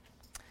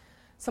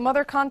 Some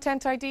other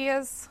content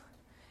ideas,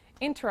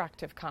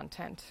 interactive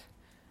content.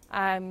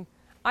 I'm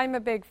a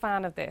big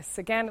fan of this.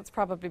 Again, it's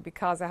probably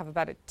because I have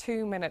about a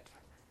 2-minute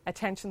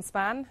attention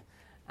span.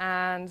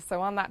 And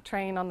so on that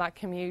train, on that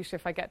commute,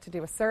 if I get to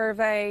do a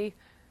survey,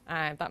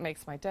 that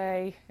makes my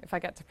day. If I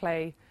get to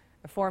play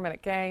a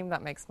 4-minute game,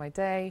 that makes my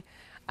day.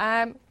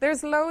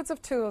 There's loads of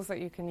tools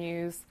that you can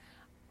use,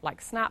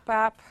 like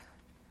SnapApp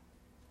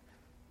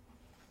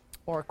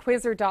or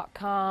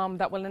Quizzer.com,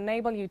 that will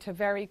enable you to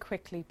very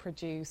quickly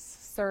produce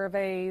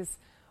surveys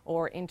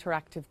or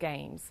interactive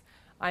games.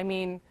 I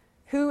mean,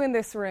 who in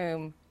this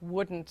room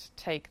wouldn't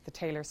take the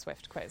Taylor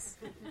Swift quiz?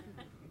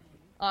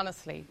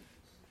 Honestly.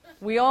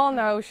 We all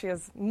know she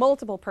has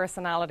multiple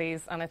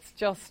personalities, and it's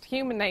just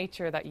human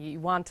nature that you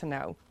want to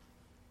know.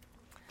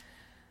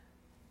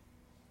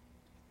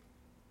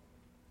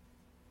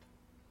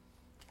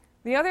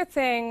 The other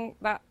thing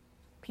that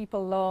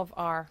people love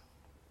are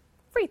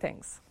free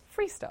things,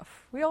 free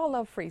stuff. We all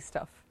love free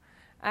stuff.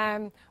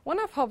 One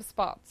of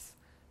HubSpot's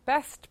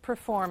best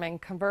performing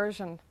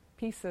conversion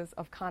pieces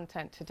of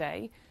content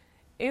today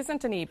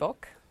isn't an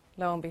ebook,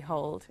 lo and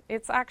behold.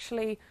 It's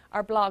actually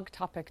our blog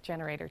topic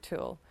generator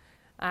tool.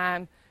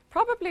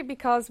 Probably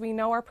because we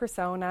know our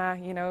persona,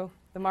 you know,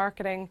 the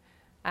marketing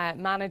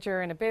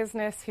manager in a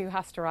business who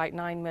has to write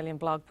 9 million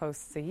blog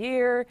posts a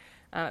year.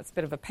 It's a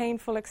bit of a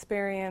painful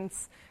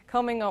experience.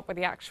 Coming up with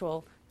the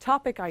actual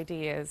topic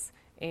ideas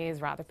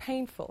is rather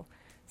painful.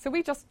 So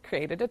we just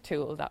created a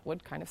tool that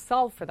would kind of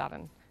solve for that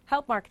and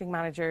help marketing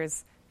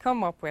managers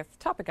come up with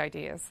topic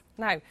ideas.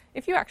 Now,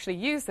 if you actually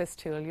use this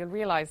tool, you'll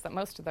realize that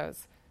most of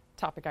those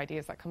topic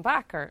ideas that come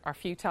back are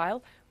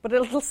futile, but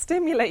it'll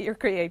stimulate your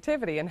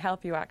creativity and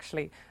help you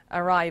actually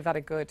arrive at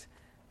a good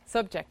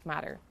subject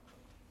matter.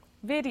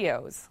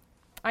 Videos.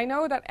 I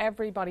know that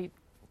everybody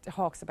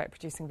talks about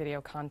producing video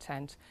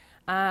content,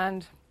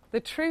 and the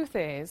truth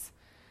is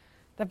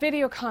that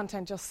video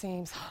content just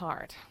seems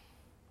hard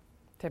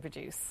to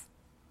produce.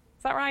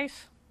 Is that right?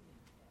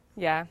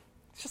 Yeah.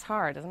 It's just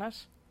hard, isn't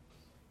it?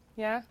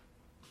 Yeah?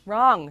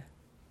 Wrong.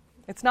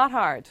 It's not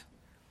hard.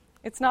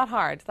 It's not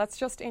hard. That's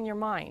just in your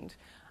mind.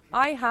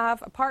 I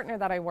have a partner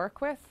that I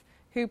work with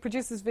who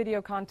produces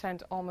video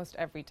content almost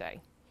every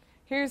day.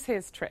 Here's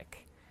his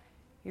trick.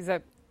 He's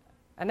an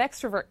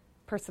extrovert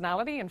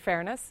personality, in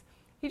fairness.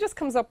 He just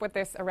comes up with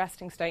this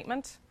arresting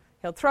statement.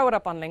 He'll throw it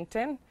up on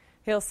LinkedIn.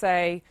 He'll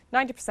say,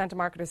 90% of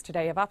marketers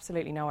today have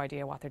absolutely no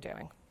idea what they're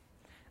doing.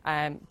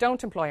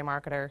 Don't employ a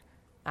marketer.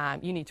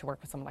 You need to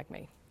work with someone like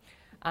me.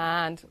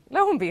 And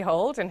lo and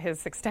behold, in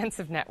his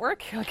extensive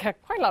network, he'll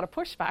get quite a lot of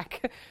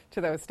pushback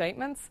to those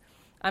statements.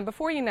 And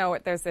before you know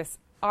it, there's this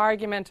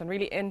argument and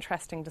really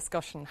interesting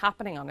discussion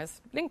happening on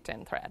his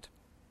LinkedIn thread.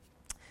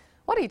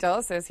 What he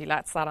does is he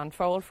lets that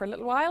unfold for a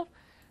little while,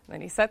 and then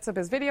he sets up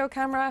his video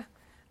camera,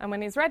 and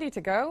when he's ready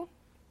to go,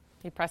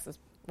 he presses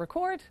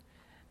record,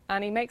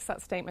 and he makes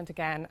that statement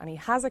again, and he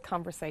has a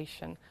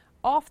conversation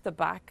off the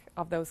back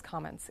of those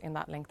comments in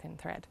that LinkedIn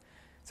thread.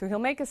 So he'll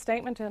make a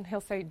statement and he'll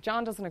say,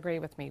 John doesn't agree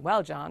with me.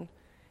 Well, John,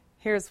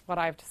 here's what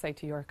I have to say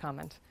to your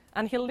comment.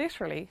 And he'll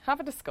literally have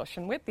a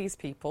discussion with these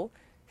people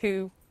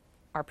who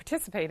are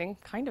participating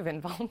kind of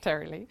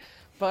involuntarily,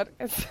 but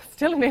it's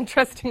still an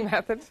interesting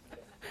method.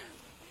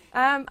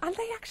 And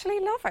they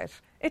actually love it.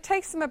 It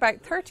takes him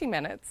about 30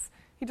 minutes.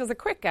 He does a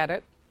quick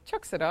edit,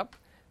 chucks it up,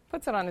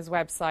 puts it on his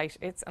website.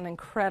 It's an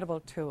incredible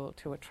tool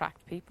to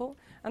attract people.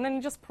 And then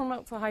he just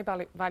promotes a high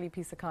value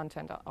piece of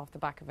content off the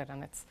back of it,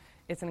 and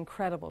it's an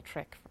incredible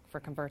trick for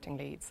converting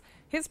leads.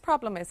 His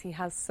problem is he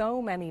has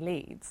so many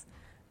leads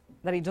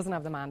that he doesn't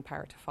have the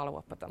manpower to follow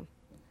up with them.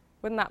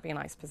 Wouldn't that be a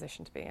nice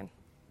position to be in?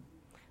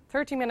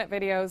 30-minute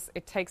videos,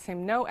 it takes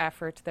him no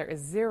effort. There is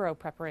zero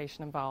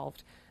preparation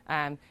involved.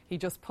 He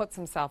just puts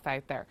himself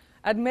out there.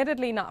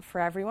 Admittedly, not for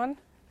everyone.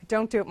 I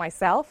don't do it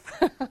myself.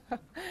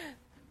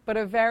 But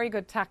a very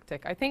good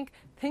tactic. I think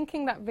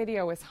thinking that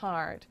video is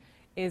hard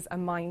is a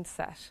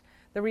mindset.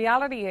 The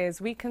reality is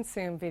we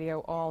consume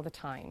video all the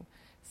time.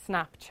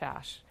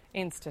 Snapchat,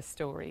 Insta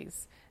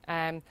stories.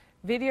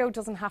 Video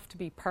doesn't have to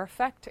be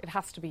perfect. It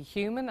has to be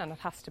human and it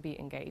has to be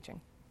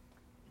engaging.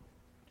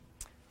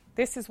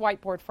 This is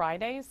Whiteboard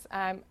Fridays.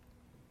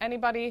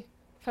 Anybody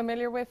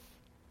familiar with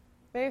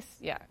this?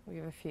 Yeah, we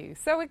have a few.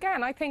 So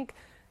again, I think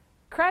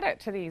credit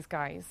to these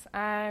guys.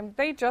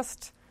 They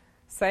just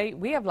say,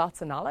 we have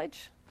lots of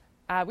knowledge.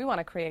 We want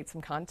to create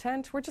some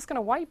content. We're just going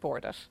to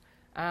whiteboard it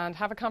and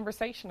have a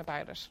conversation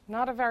about it.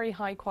 Not a very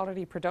high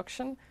quality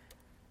production,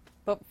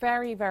 but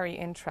very, very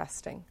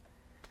interesting.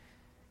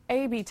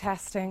 A/B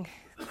testing,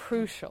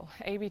 crucial.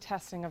 A/B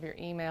testing of your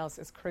emails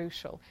is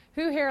crucial.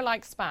 Who here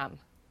likes spam?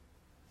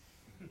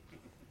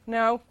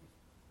 No?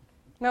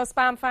 No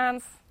spam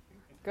fans?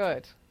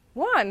 Good.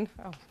 One?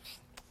 Oh,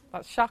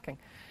 that's shocking.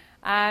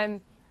 No,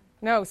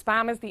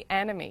 spam is the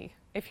enemy.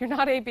 If you're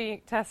not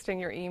A/B testing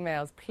your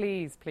emails,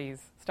 please,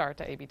 please start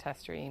to A/B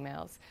test your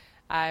emails.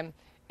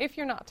 If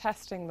you're not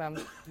testing them,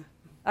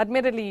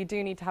 admittedly, you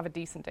do need to have a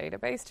decent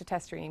database to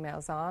test your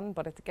emails on,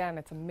 but again,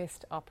 it's a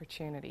missed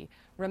opportunity.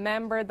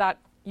 Remember that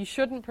you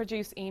shouldn't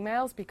produce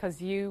emails because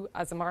you,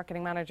 as a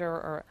marketing manager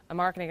or a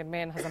marketing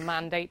admin, has a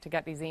mandate to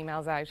get these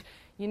emails out.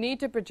 You need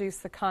to produce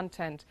the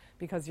content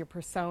because your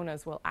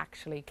personas will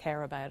actually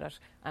care about it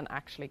and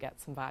actually get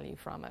some value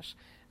from it.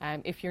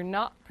 If you're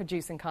not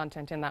producing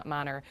content in that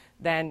manner,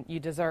 then you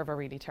deserve a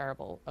really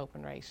terrible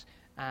open rate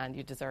and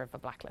you deserve a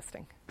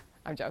blacklisting.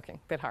 I'm joking,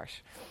 a bit harsh.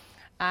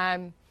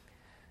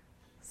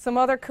 Some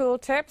other cool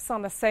tips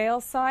on the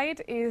sales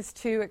side is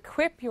to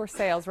equip your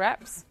sales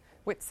reps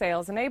with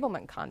sales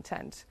enablement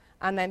content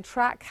and then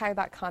track how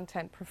that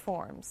content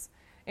performs.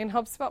 In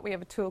HubSpot, we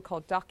have a tool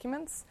called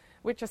Documents,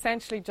 which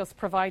essentially just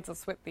provides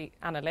us with the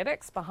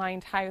analytics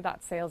behind how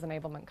that sales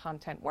enablement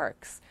content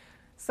works.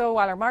 So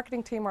while our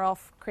marketing team are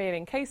off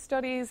creating case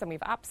studies and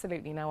we've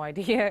absolutely no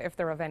idea if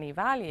they're of any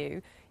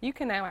value, you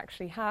can now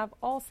actually have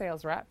all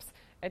sales reps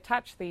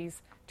attach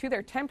these to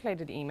their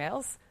templated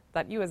emails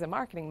that you as a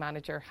marketing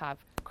manager have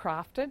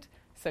crafted,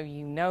 so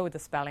you know the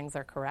spellings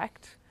are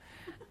correct.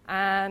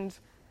 And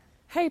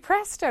hey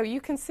presto,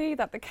 you can see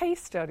that the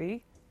case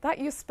study that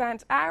you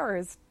spent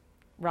hours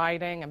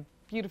writing and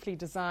beautifully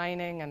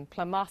designing and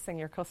plumosing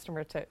your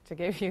customer to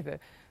give you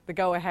the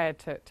go-ahead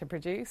to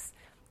produce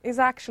is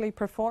actually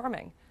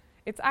performing.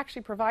 It's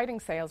actually providing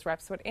sales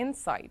reps with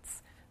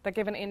insights that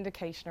give an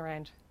indication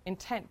around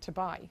intent to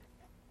buy.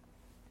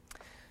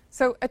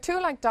 So a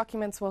tool like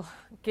Documents will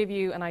give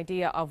you an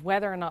idea of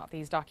whether or not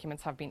these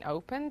documents have been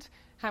opened,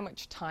 how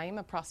much time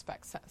a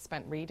prospect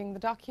spent reading the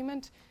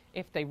document,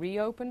 if they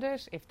reopened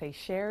it, if they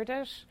shared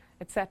it,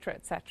 etc.,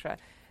 etc.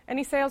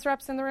 Any sales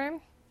reps in the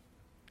room?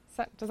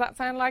 Does that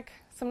sound like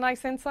some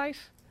nice insight?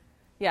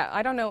 Yeah,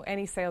 I don't know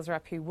any sales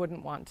rep who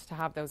wouldn't want to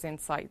have those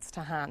insights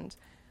to hand.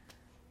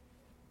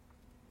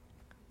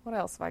 What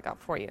else have I got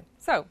for you?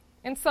 So,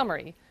 in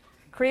summary,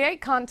 create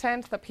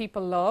content that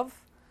people love,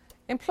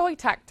 employ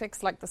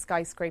tactics like the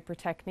skyscraper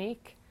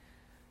technique,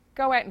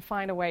 go out and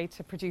find a way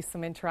to produce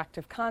some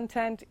interactive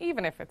content,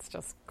 even if it's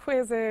just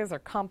quizzes or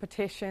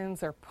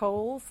competitions or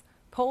polls.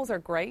 Polls are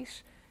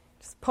great.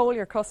 Just poll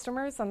your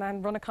customers and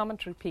then run a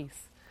commentary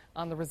piece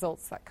on the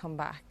results that come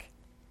back.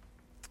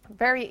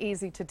 Very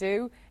easy to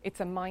do. It's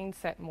a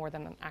mindset more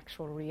than an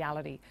actual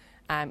reality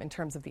in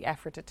terms of the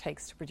effort it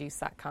takes to produce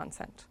that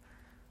content.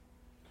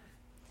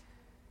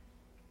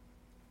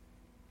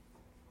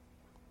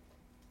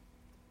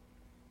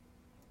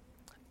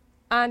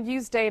 And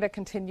use data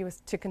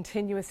to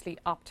continuously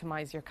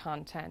optimize your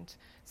content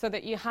so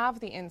that you have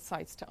the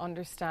insights to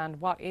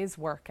understand what is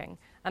working.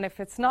 And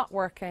if it's not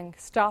working,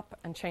 stop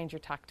and change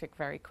your tactic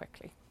very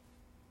quickly.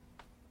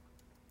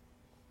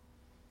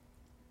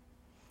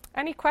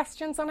 Any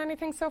questions on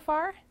anything so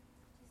far?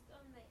 Just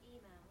on the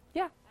email.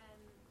 Yeah. I'm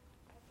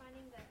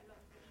finding that a lot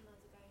of the emails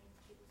are going into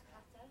people's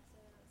clutter,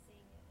 so they're not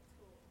seeing it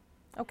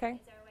at all. Okay.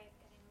 Is there a way of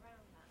getting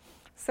around that?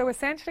 So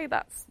essentially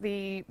that's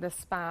the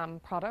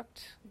spam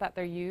product that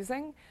they're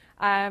using.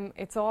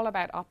 It's all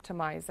about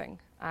optimizing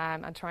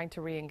and trying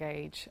to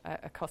re-engage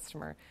a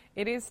customer.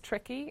 It is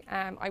tricky.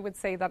 I would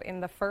say that in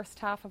the first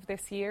half of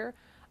this year,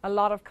 a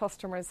lot of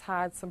customers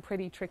had some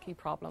pretty tricky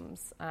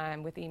problems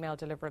with email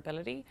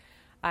deliverability.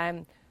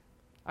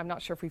 I'm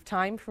not sure if we've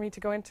time for me to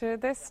go into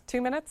this.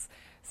 2 minutes.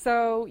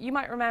 So you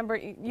might remember,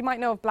 you might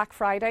know of Black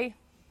Friday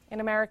in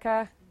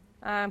America.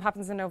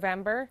 Happens in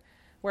November,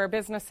 where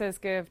businesses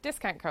give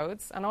discount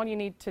codes, and all you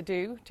need to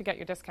do to get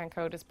your discount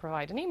code is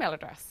provide an email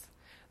address.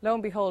 Lo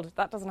and behold,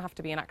 that doesn't have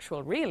to be an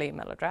actual real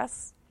email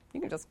address. You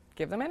can just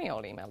give them any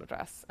old email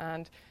address.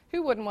 And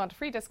who wouldn't want a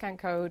free discount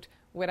code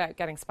without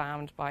getting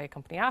spammed by a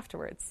company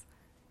afterwards?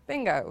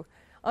 Bingo.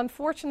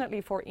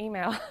 Unfortunately for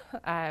email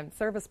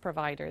service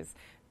providers,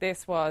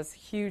 this was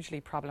hugely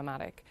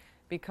problematic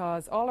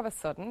because all of a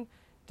sudden,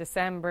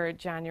 December,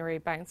 January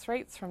bounce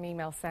rates from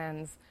email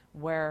sends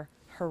were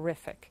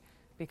horrific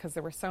because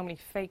there were so many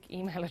fake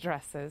email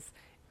addresses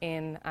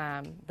in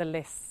the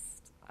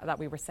list that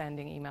we were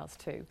sending emails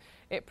to.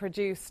 It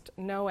produced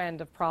no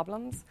end of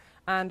problems,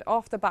 and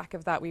off the back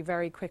of that, we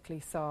very quickly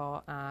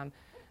saw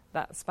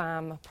that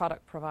spam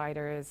product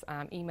providers,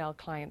 email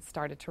clients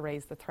started to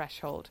raise the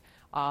threshold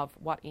of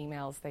what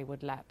emails they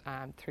would let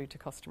through to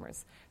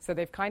customers. So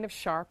they've kind of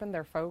sharpened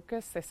their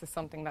focus. This is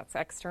something that's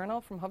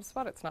external from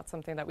HubSpot. It's not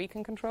something that we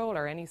can control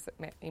or any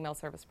email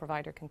service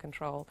provider can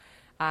control.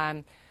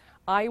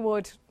 I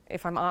would,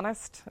 if I'm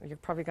honest, you're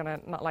probably going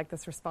to not like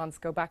this response,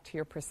 go back to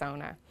your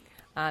persona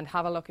and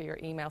have a look at your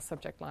email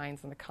subject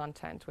lines and the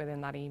content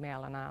within that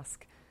email and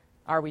ask,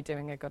 are we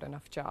doing a good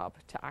enough job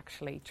to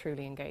actually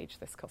truly engage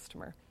this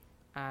customer?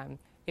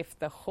 If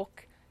the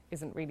hook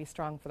isn't really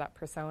strong for that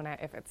persona,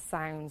 if it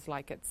sounds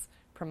like it's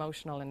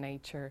promotional in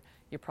nature,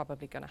 you're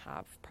probably going to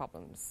have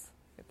problems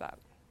with that.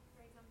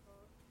 For example,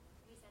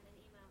 we sent an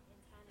email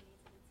internally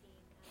to the team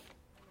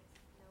and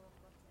no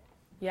one got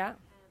it. Yeah.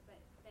 But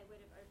they would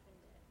have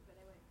opened it, but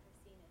they wouldn't have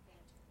seen it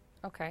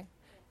then. Okay.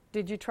 Yeah.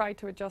 Did you try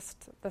to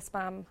adjust the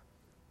spam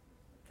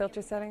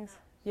filter settings?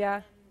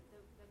 Yeah.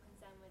 The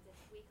concern was if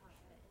we can't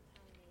get it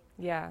internally.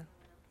 Yeah.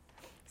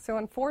 So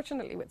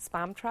unfortunately with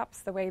spam traps,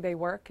 the way they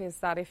work is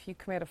that if you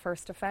commit a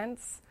first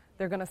offence,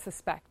 they're going to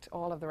suspect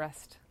all of the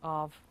rest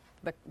of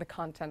the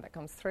content that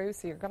comes through.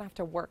 So you're going to have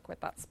to work with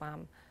that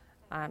spam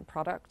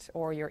product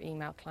or your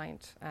email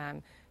client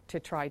to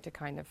try to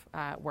kind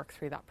of work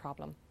through that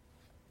problem.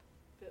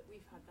 But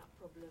we've had that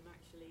problem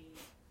actually,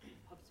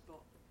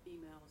 HubSpot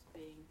emails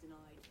being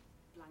denied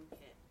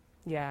blanket.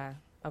 Yeah,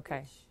 okay.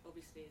 Which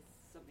obviously is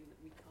something that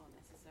we can't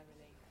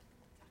necessarily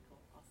tackle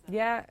ourselves.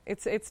 Yeah,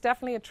 it's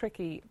definitely a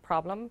tricky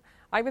problem.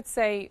 I would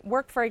say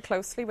work very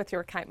closely with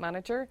your account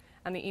manager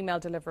and the email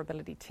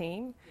deliverability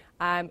team.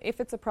 If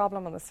it's a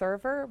problem on the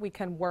server, we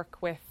can work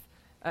with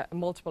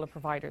multiple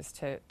providers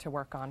to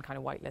work on kind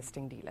of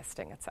whitelisting,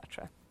 delisting,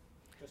 etc.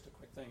 Just a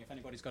quick thing, if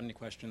anybody's got any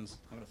questions,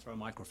 I'm going to throw a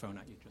microphone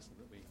at you just so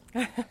that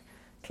we...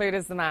 Clued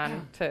is the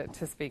man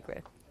to speak with.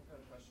 I've got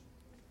a question.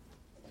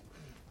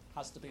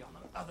 Has to be on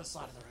the other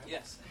side of the room.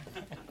 Yes.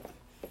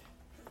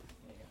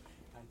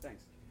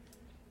 Thanks.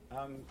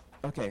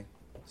 Okay.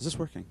 Is this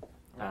working?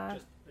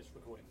 It's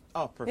recording.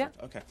 Oh, perfect.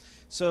 Yeah. Okay.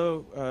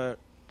 So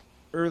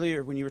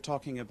earlier when you were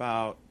talking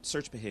about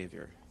search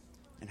behavior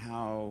and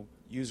how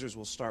users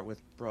will start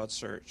with broad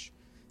search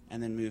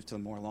and then move to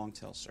more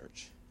long-tail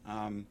search.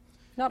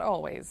 Not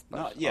always.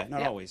 But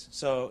not always.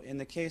 So in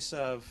the case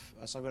of,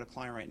 so I've got a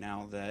client right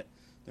now that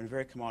they're in a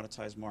very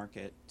commoditized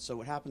market. So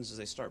what happens is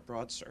they start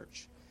broad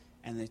search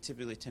and they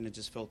typically tend to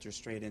just filter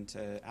straight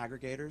into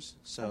aggregators.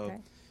 So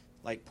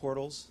like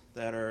portals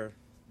that are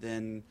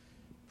then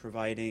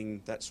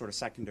providing that sort of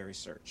secondary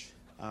search.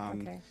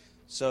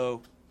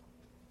 So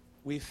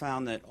we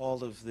found that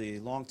all of the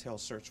long-tail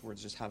search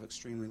words just have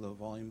extremely low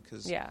volume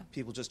because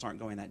people just aren't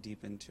going that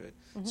deep into it.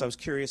 So I was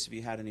curious if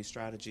you had any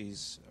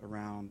strategies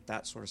around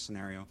that sort of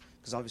scenario,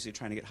 because obviously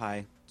trying to get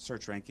high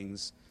search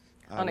rankings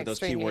with those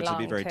keywords would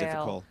be very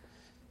difficult.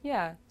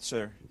 Yeah.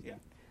 Sure. Yeah.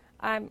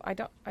 I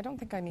don't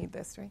think I need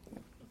this,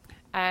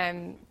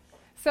 right?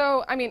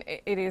 So, I mean,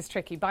 it is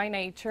tricky by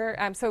nature.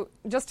 So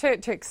just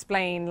to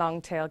explain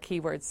long-tail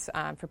keywords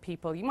for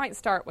people, you might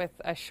start with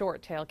a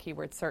short-tail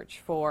keyword search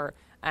for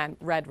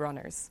red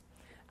runners.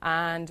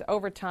 And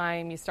over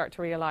time, you start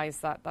to realize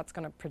that that's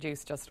going to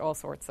produce just all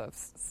sorts of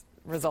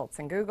results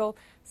in Google.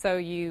 So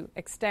you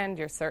extend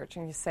your search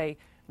and you say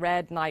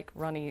red Nike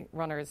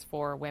runners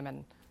for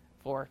women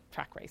for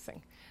track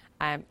racing.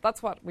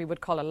 That's what we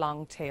would call a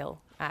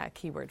long-tail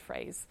keyword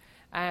phrase.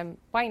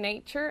 By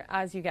nature,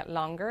 as you get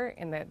longer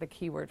in the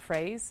keyword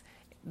phrase,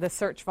 the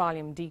search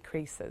volume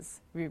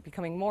decreases. You're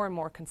becoming more and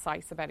more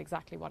concise about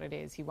exactly what it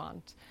is you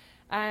want.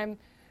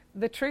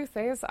 The truth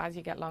is, as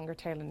you get longer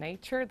tail in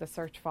nature, the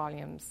search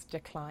volumes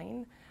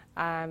decline.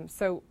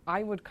 So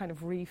I would kind of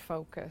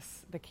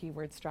refocus the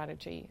keyword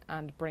strategy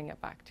and bring it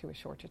back to a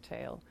shorter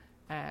tail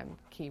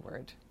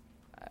keyword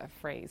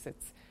phrase.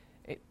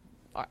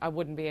 I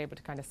wouldn't be able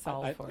to kind of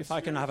solve for it. If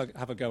I can have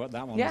a go at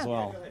that one as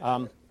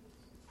well.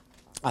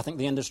 I think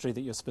the industry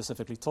that you're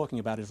specifically talking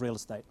about is real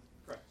estate.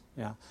 Correct.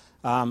 Yeah.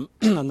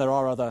 And there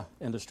are other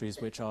industries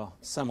which are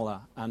similar,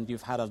 and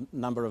you've had a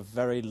number of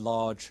very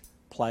large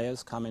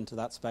players come into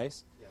that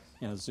space,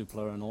 you know,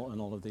 Zoopla and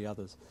all of the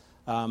others,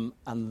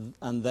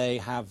 and they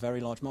have very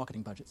large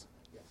marketing budgets.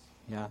 Yes.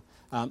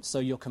 Yeah. So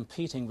you're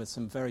competing with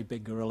some very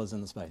big gorillas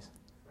in the space.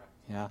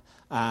 Right.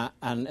 Yeah.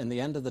 And in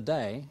the end of the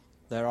day,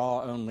 there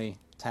are only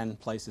 10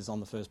 places on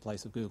the first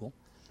place of Google,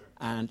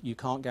 and you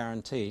can't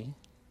guarantee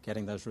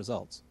getting those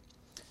results.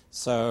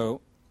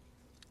 So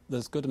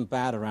there's good and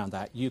bad around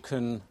that.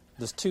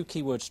 There's two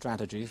keyword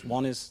strategies.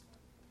 One is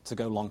to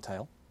go long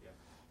tail,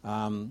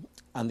 and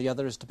the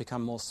other is to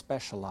become more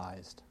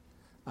specialized.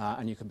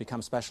 And you can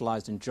become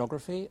specialized in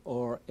geography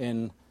or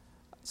in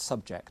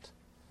subject.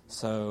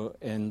 So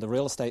in the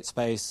real estate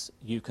space,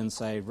 you can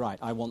say, right,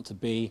 I want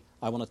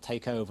to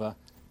take over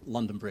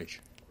London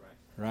Bridge.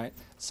 Right?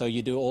 So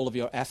you do all of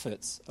your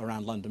efforts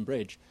around London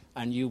Bridge,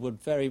 and you would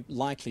very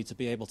likely to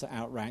be able to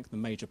outrank the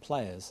major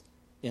players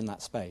in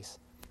that space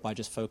by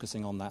just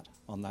focusing on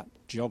that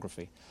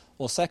geography.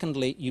 Or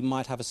secondly, you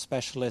might have a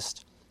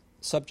specialist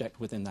subject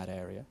within that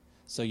area.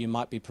 So you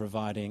might be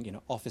providing,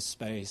 office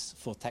space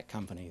for tech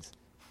companies,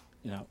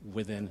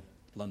 within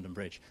London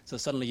Bridge. So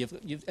suddenly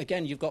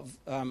you've got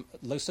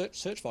low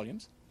search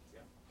volumes,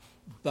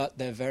 but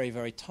they're very,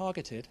 very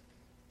targeted,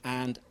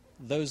 and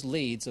those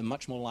leads are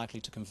much more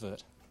likely to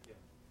convert.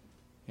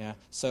 Yeah.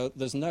 So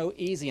there's no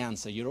easy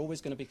answer. You're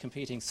always going to be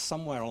competing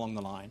somewhere along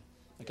the line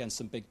against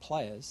some big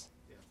players,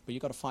 but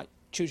you've got to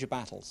choose your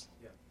battles.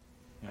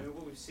 I mean,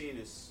 what we've seen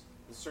is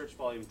the search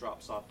volume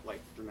drops off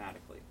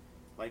dramatically.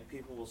 Like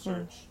people will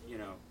search,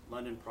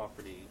 London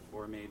property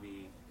or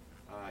maybe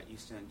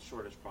East End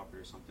Shoreditch property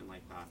or something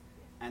like that,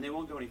 and they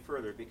won't go any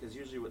further because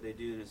usually what they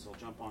do is they'll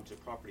jump onto a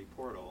property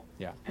portal,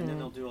 and then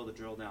they'll do all the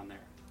drill down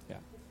there. Yeah.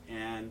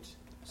 And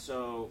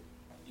so,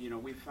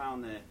 we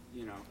found that,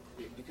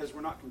 because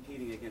we're not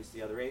competing against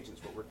the other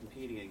agents, what we're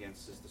competing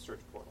against is the search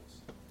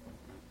portals.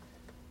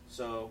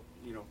 So,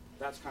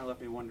 that's kind of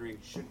left me wondering,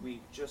 should we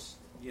just,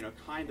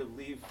 kind of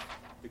leave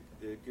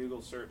the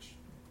Google search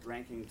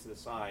ranking to the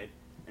side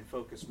and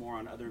focus more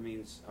on other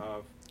means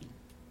of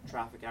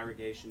traffic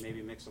aggregation, maybe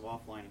a mix of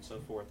offline and so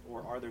forth,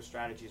 or are there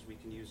strategies we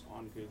can use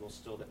on Google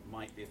still that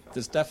might be effective?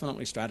 There's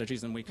definitely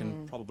strategies, and we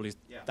can probably,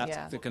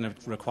 that's going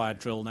to require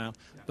drill now.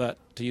 But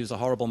to use a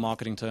horrible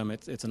marketing term,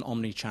 it's an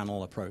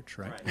omni-channel approach,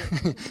 right?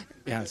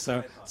 Yeah,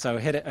 so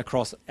hit it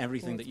across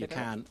everything that you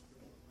can,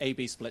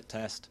 A/B split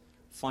test,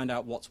 find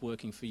out what's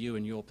working for you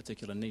in your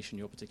particular niche and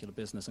your particular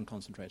business, and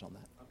concentrate on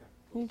that.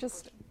 Can you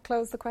just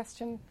close the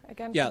question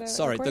again? Yeah,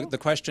 sorry. The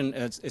question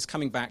is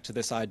coming back to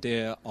this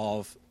idea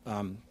of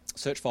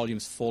search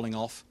volumes falling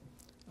off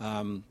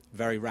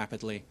very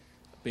rapidly,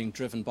 being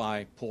driven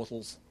by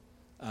portals,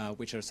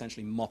 which are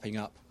essentially mopping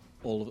up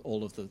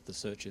all of the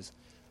searches,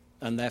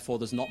 and therefore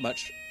there's not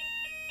much.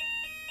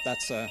 That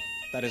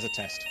is a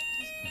test.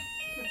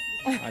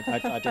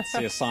 I did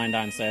see a sign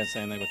downstairs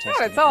saying they were testing.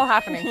 Oh, it's all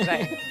happening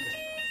today.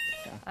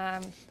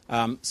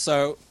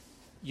 So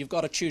you've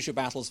got to choose your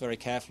battles very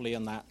carefully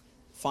on that.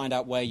 Find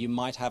out where you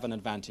might have an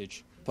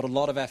advantage. Put a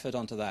lot of effort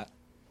onto that.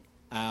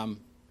 And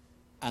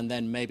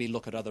then maybe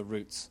look at other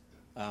routes.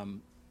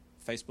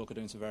 Facebook are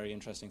doing some very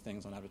interesting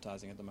things on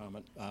advertising at the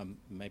moment.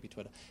 Maybe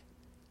Twitter.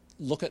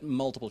 Look at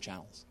multiple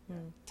channels.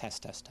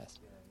 Test.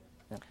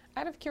 Yeah.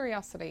 Out of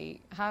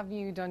curiosity, have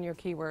you done your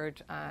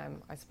keyword,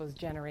 I suppose,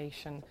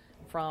 generation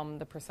from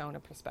the persona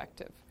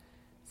perspective?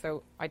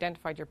 So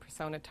identified your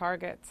persona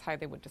targets, how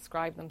they would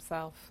describe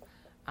themselves,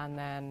 and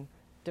then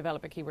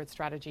develop a keyword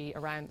strategy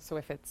around. So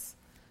if it's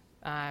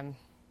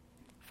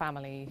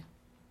family,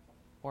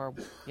 or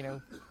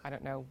I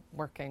don't know,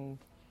 working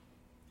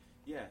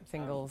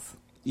singles.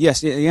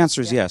 Yes, the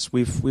answer is yes.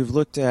 We've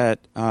looked at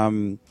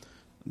all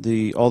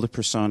the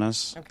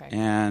personas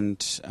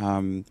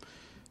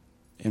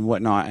and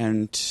whatnot,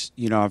 and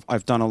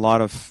I've done a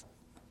lot of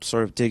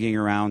sort of digging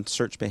around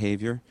search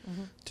behavior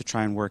to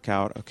try and work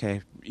out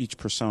each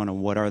persona,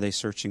 what are they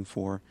searching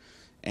for,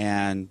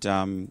 and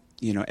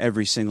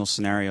every single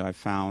scenario I've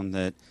found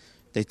that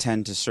they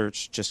tend to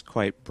search just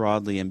quite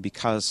broadly, and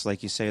because,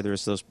 like you say,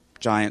 there's those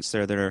giants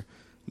there that are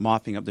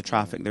mopping up the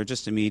traffic, they're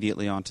just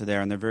immediately onto there,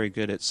 and they're very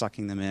good at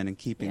sucking them in and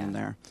keeping them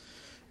there.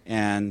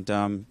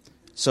 And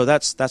so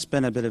that's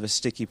been a bit of a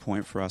sticky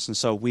point for us, and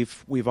so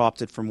we've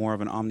opted for more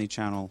of an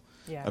omni-channel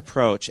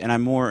approach, and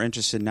I'm more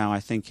interested now, I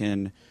think,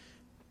 in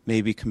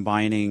maybe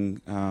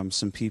combining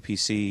some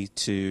PPC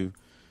to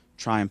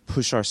try and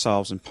push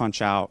ourselves and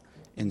punch out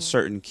in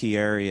certain key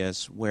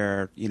areas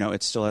where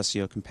it's still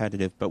SEO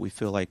competitive, but we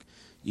feel like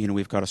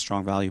we've got a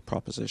strong value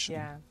proposition.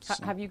 Yeah. So.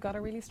 Have you got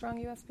a really strong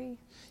USP?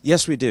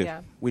 Yes, we do.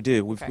 Yeah. We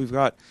do. We've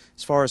got,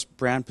 as far as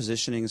brand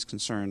positioning is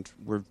concerned,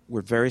 we're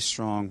very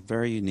strong,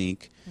 very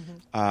unique.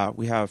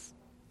 We have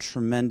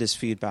tremendous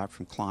feedback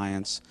from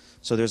clients,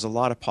 so there's a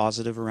lot of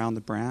positive around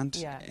the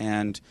brand,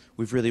 and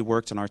we've really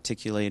worked on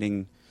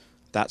articulating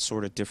that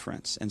sort of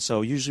difference. And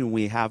so usually when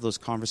we have those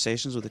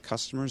conversations with the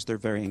customers, they're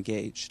very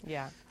engaged.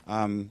 Yeah.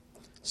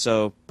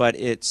 But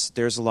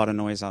there's a lot of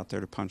noise out there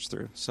to punch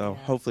through. So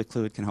hopefully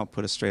Clywed can help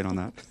put us straight on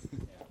that.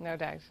 No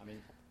doubt. I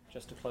mean,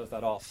 just to close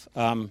that off,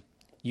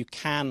 you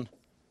can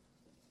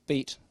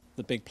beat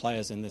the big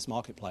players in this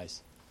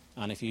marketplace.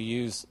 And if you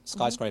use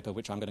Skyscraper,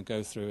 which I'm going to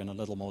go through in a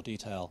little more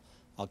detail,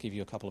 I'll give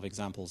you a couple of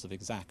examples of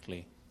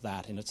exactly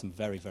that in some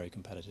very, very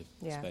competitive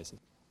spaces.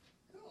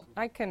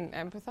 I can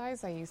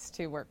empathize. I used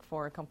to work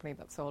for a company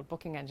that sold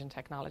booking engine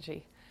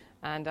technology.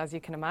 And as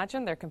you can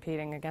imagine, they're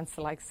competing against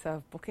the likes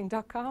of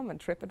Booking.com and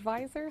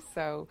TripAdvisor.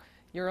 So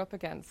you're up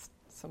against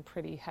some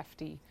pretty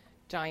hefty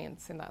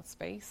giants in that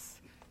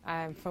space.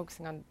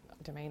 Focusing on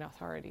domain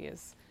authority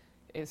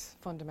is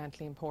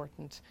fundamentally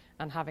important,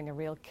 and having a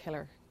real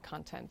killer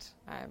content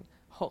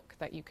hook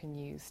that you can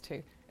use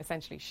to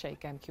essentially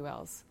shake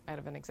MQLs out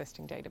of an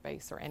existing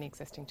database or any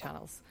existing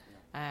channels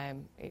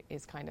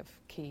is kind of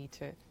key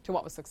to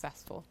what was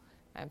successful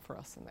for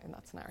us in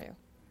that scenario.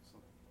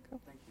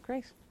 Cool.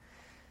 Great.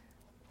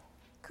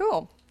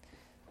 Cool.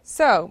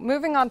 So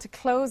moving on to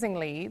closing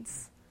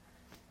leads.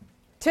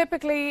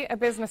 Typically, a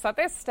business at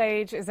this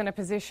stage is in a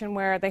position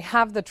where they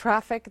have the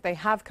traffic, they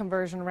have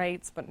conversion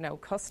rates, but no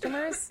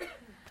customers.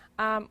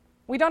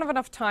 We don't have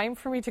enough time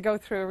for me to go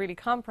through a really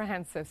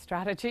comprehensive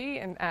strategy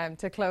and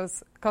to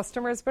close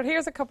customers, but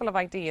here's a couple of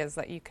ideas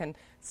that you can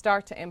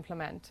start to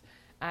implement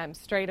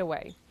straight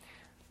away.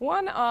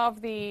 One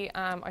of the,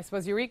 I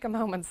suppose, eureka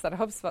moments that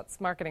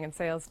HubSpot's marketing and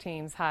sales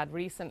teams had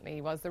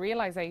recently was the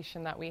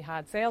realization that we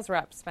had sales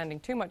reps spending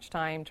too much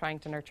time trying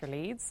to nurture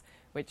leads,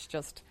 which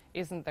just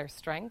isn't their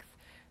strength.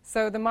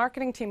 So the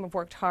marketing team have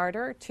worked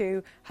harder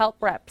to help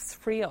reps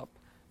free up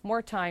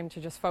more time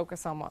to just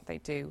focus on what they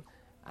do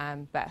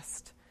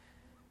best.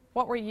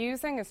 What we're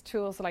using is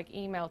tools like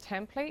email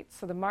templates,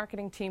 so the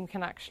marketing team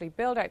can actually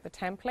build out the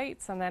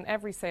templates, and then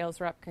every sales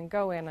rep can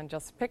go in and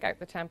just pick out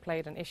the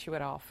template and issue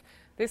it off.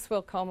 This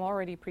will come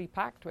already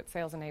pre-packed with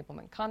sales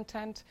enablement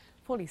content,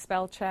 fully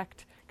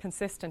spell-checked,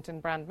 consistent in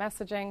brand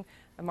messaging,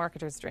 a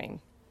marketer's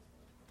dream.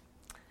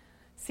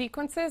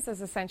 Sequences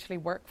is essentially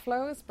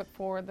workflows, but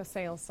for the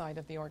sales side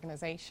of the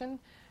organization.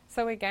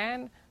 So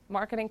again,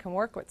 marketing can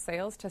work with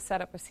sales to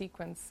set up a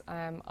sequence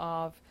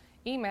of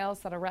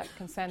emails that a rep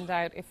can send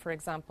out if, for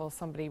example,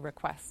 somebody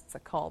requests a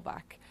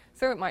callback.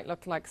 So it might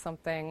look like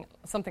something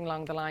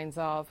along the lines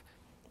of,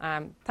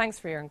 thanks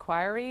for your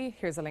inquiry.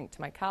 Here's a link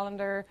to my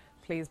calendar.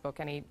 Please book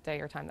any day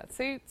or time that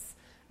suits.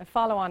 A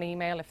follow-on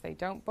email if they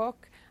don't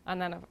book, and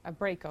then a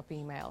breakup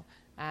email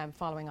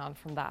following on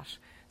from that.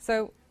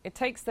 So it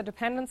takes the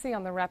dependency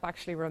on the rep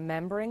actually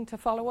remembering to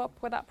follow up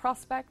with that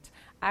prospect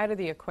out of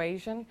the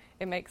equation.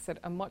 It makes it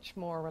a much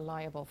more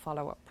reliable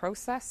follow-up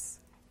process.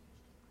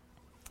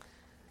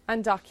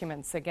 And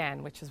documents,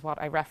 again, which is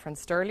what I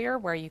referenced earlier,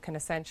 where you can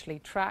essentially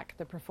track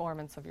the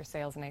performance of your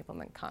sales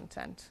enablement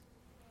content.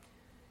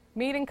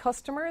 Meeting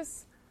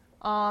customers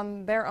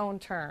on their own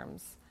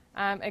terms.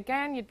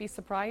 Again, you'd be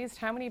surprised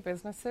how many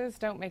businesses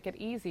don't make it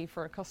easy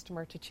for a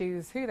customer to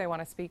choose who they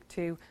want to speak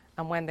to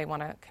and when they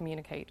want to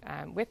communicate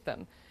with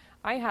them.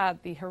 I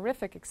had the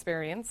horrific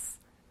experience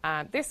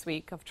this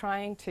week of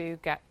trying to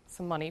get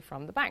some money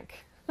from the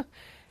bank.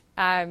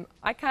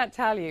 I can't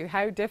tell you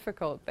how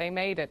difficult they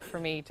made it for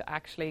me to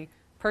actually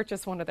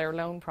purchase one of their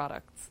loan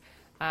products.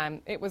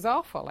 It was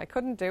awful. I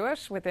couldn't do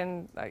it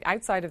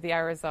outside of the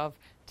hours of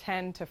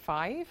 10 to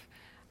 5.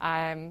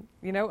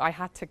 I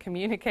had to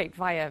communicate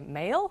via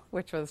mail,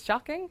 which was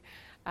shocking.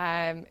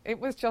 It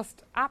was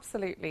just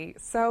absolutely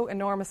so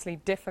enormously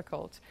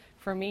difficult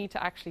for me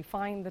to actually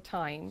find the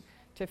time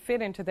to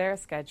fit into their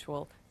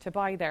schedule to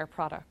buy their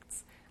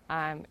products.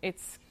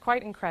 It's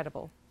quite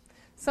incredible.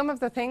 Some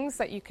of the things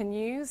that you can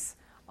use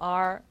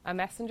are a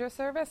messenger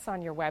service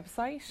on your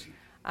website,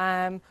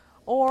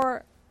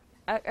 or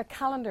a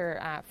calendar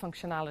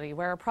functionality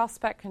where a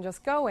prospect can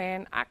just go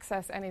in,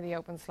 access any of the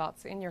open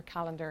slots in your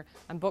calendar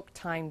and book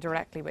time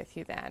directly with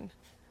you then.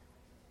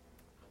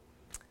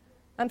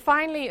 And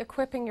finally,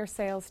 equipping your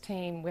sales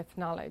team with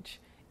knowledge.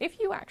 If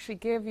you actually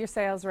give your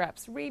sales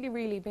reps really,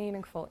 really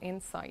meaningful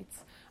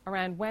insights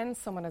around when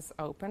someone has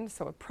opened,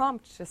 so a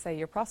prompt to say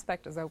your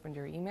prospect has opened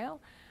your email,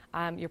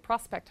 your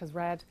prospect has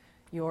read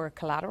your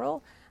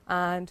collateral,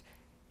 and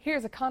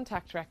here's a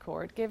contact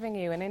record giving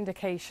you an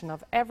indication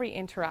of every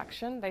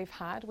interaction they've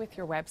had with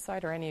your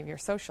website or any of your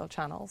social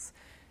channels.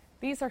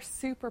 These are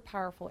super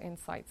powerful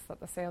insights that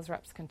the sales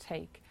reps can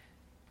take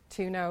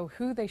to know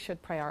who they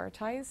should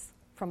prioritize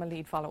from a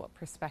lead follow-up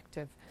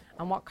perspective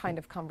and what kind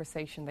of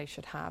conversation they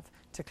should have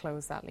to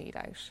close that lead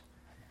out.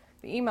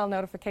 The email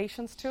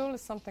notifications tool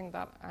is something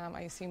that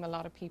I assume a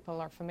lot of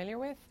people are familiar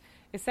with.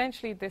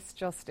 Essentially, this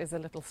just is a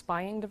little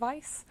spying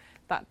device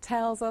that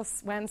tells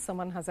us when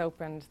someone has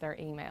opened their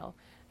email.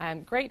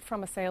 Great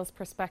from a sales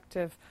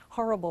perspective,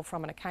 horrible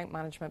from an account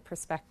management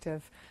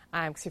perspective,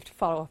 because you have to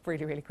follow up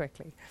really, really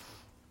quickly.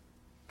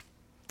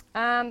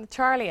 The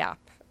Charlie app.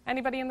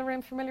 Anybody in the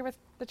room familiar with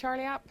the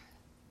Charlie app?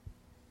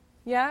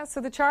 Yeah, so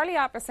the Charlie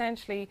app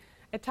essentially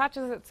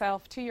attaches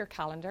itself to your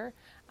calendar,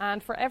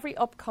 and for every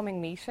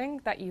upcoming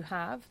meeting that you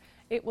have,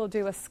 it will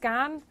do a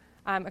scan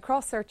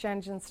across search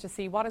engines to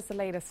see what is the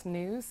latest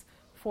news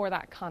for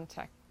that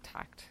contact.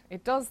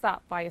 It does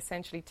that by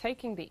essentially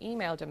taking the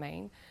email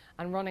domain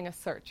and running a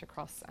search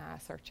across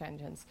search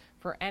engines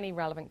for any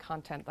relevant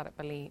content that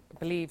it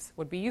believes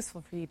would be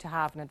useful for you to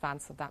have in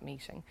advance of that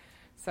meeting.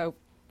 So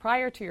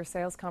prior to your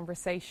sales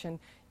conversation,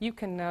 you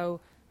can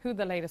know who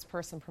the latest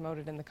person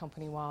promoted in the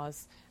company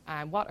was,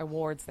 what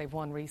awards they've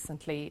won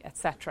recently,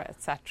 etc.,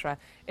 etc.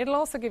 It'll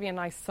also give you a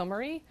nice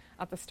summary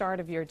at the start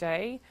of your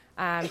day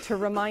to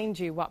remind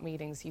you what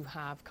meetings you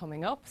have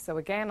coming up. So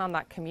again, on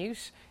that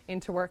commute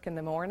into work in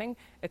the morning,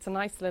 it's a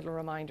nice little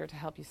reminder to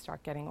help you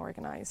start getting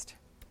organized.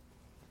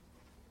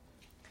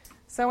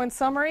 So in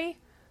summary,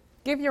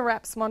 give your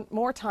reps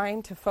more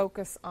time to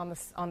focus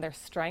on their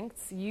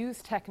strengths.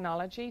 Use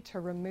technology to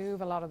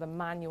remove a lot of the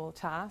manual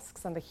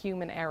tasks and the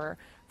human error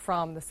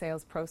from the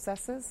sales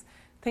processes.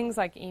 Things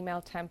like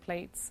email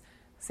templates,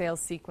 sales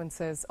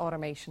sequences,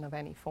 automation of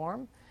any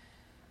form.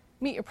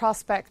 Meet your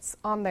prospects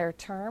on their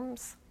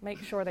terms.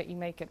 Make sure that you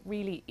make it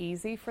really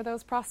easy for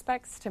those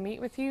prospects to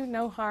meet with you.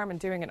 No harm in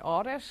doing an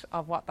audit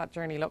of what that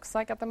journey looks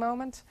like at the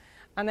moment.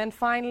 And then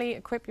finally,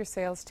 equip your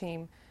sales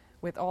team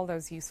with all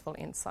those useful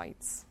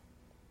insights.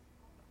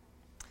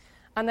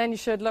 And then you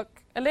should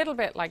look a little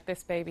bit like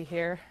this baby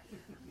here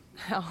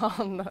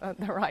on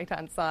the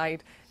right-hand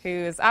side, who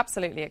is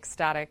absolutely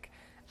ecstatic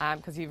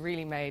because you've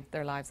really made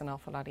their lives an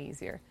awful lot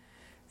easier.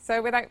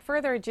 So without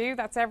further ado,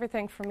 that's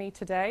everything from me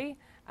today.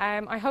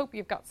 I hope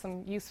you've got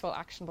some useful,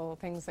 actionable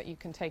things that you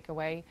can take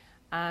away,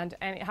 and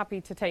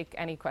happy to take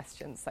any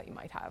questions that you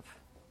might have.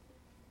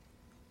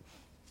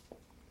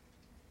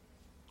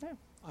 Yeah.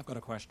 I've got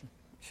a question.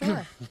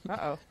 Sure.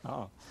 Uh-oh.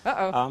 Uh-oh.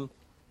 Uh-oh.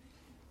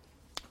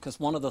 Because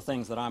one of the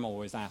things that I'm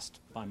always asked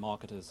by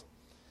marketers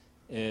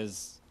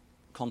is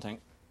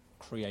content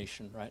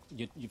creation, right?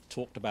 You've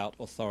talked about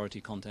authority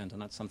content, and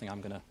that's something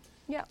I'm going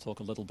to talk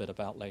a little bit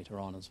about later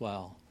on as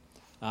well.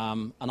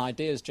 An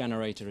ideas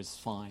generator is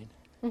fine.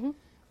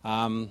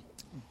 Mm-hmm.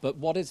 But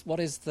what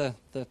is the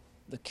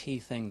key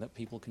thing that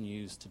people can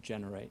use to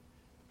generate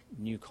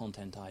new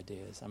content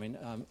ideas? I mean,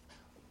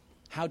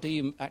 how do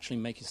you actually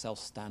make yourself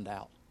stand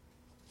out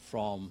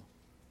from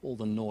all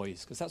the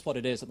noise? Because that's what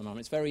it is at the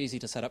moment. It's very easy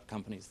to set up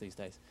companies these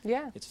days.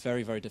 Yeah. It's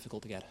very, very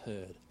difficult to get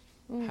heard.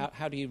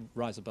 How do you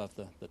rise above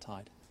the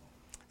tide?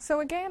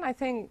 So again, I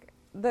think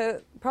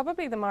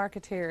probably the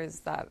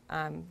marketeers that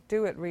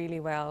do it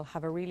really well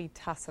have a really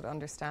tacit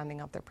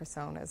understanding of their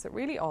personas. It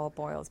really all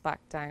boils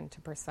back down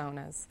to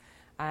personas.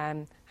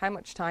 How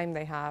much time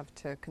they have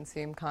to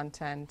consume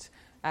content,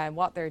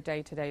 what their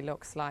day-to-day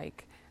looks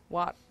like,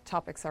 what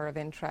topics are of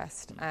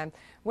interest.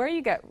 Where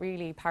you get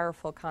really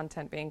powerful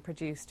content being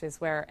produced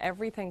is where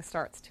everything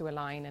starts to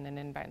align in an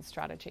inbound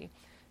strategy.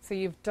 So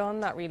you've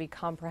done that really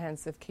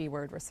comprehensive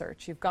keyword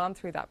research. You've gone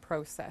through that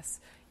process.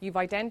 You've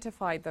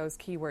identified those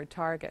keyword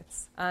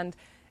targets. And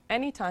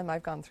anytime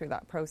I've gone through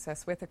that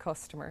process with a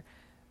customer,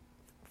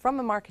 from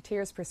a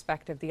marketeer's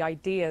perspective, the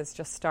ideas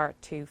just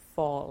start to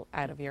fall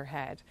out of your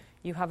head.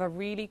 You have a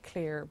really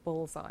clear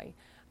bullseye.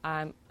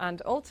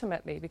 And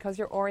ultimately, because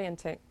you're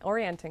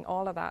orienting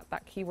all of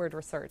that keyword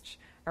research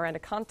around a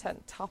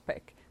content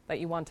topic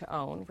that you want to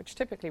own, which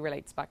typically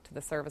relates back to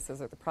the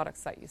services or the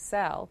products that you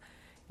sell,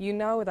 you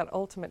know that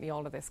ultimately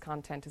all of this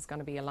content is going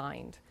to be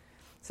aligned.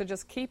 So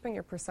just keeping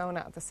your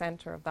persona at the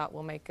center of that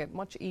will make it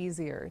much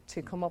easier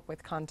to come up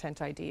with content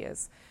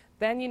ideas.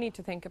 Then you need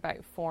to think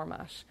about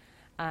format.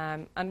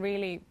 And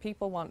really,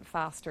 people want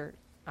faster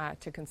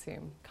to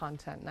consume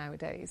content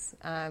nowadays.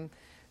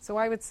 So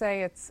I would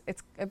say it's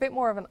a bit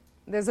more of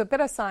there's a bit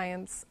of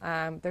science,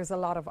 there's a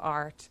lot of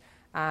art,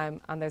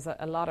 and there's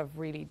a lot of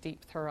really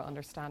deep, thorough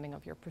understanding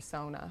of your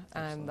persona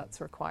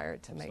that's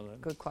required to make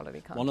good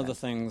quality content. One of the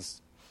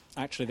things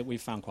actually that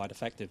we've found quite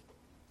effective,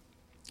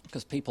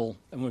 because people,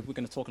 and we're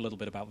going to talk a little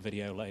bit about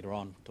video later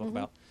on, talk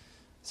about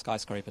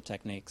skyscraper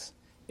techniques,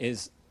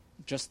 is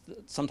just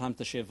sometimes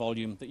the sheer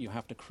volume that you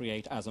have to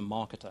create as a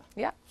marketer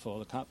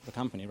for the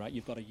company, right?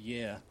 You've got a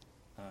year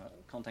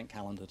content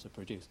calendar to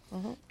produce.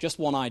 Just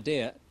one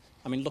idea,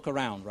 I mean, look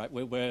around, right?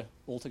 We're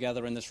all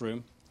together in this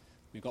room.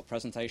 We've got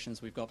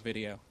presentations, we've got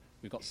video,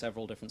 we've got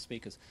several different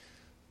speakers.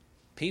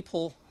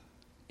 People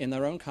in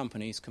their own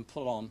companies can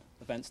put on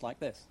events like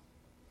this.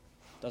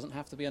 Doesn't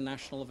have to be a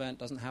national event,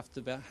 doesn't have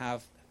to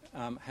have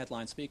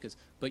headline speakers,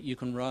 but you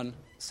can run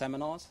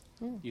seminars,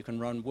 you can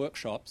run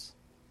workshops,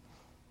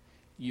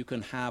 you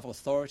can have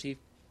authority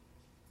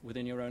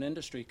within your own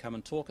industry come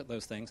and talk at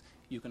those things.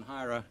 You can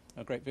hire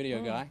a great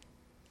video guy,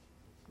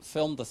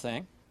 film the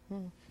thing,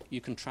 you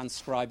can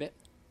transcribe it.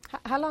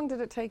 How long did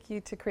it take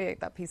you to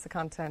create that piece of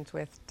content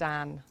with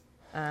Dan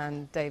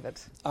and David?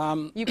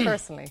 You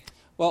personally?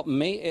 Well,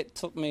 it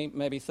took me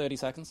maybe 30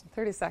 seconds.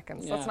 30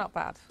 seconds, that's not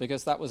bad.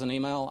 Because that was an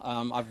email.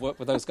 I've worked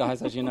with those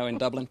guys, as you know, in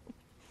Dublin.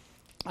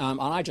 And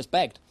I just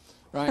begged,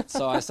 right?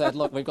 So I said,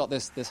 look, we've got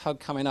this hug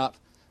coming up.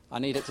 I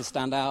need it to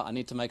stand out. I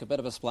need to make a bit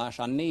of a splash.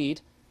 I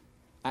need,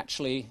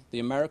 actually, the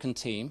American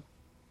team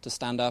to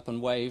stand up and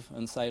wave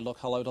and say, look,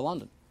 hello to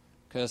London.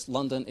 Because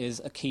London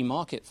is a key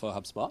market for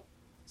HubSpot.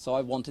 So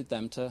I wanted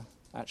them to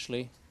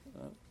actually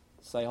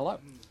say hello.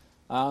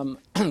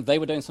 They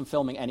were doing some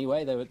filming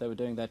anyway. They were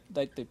doing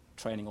they're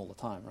training all the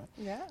time, right?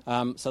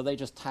 Yeah. So they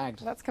just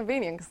tagged. That's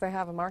convenient because they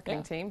have a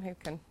marketing team who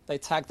can. They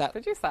tagged that.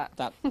 Produce that.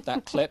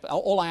 That clip.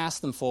 All I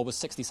asked them for was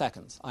 60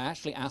 seconds. I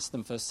actually asked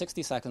them for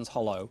 60 seconds.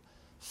 Hello,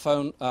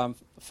 filmed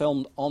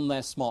on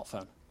their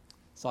smartphone.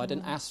 So I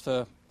didn't ask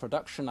for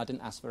production. I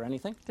didn't ask for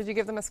anything. Did you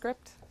give them a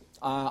script?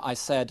 I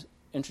said,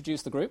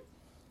 introduce the group.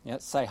 Yeah,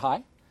 say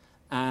hi,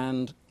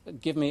 and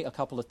give me a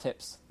couple of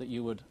tips that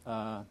you would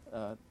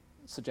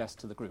suggest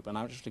to the group. And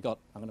I'm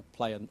going to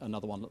play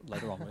another one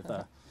later on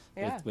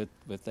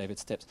with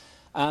David's tips.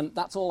 And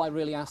that's all I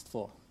really asked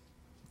for.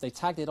 They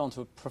tagged it onto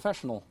a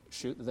professional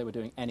shoot that they were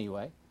doing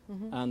anyway,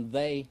 and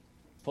they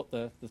put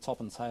the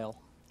top and tail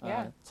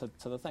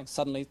to the thing.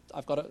 Suddenly,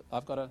 I've got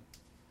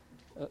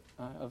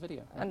a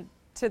video. And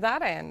to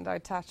that end, I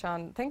touch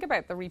on, think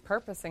about the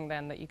repurposing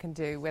then that you can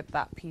do with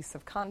that piece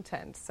of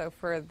content. So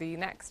for the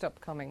next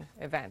upcoming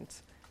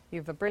event, you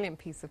have a brilliant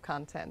piece of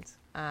content.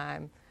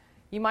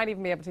 You might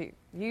even be able to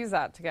use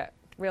that to get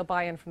real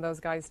buy-in from those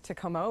guys to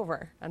come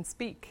over and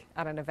speak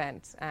at an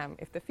event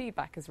if the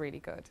feedback is really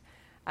good.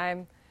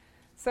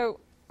 So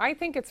I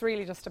think it's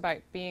really just about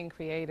being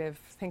creative,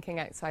 thinking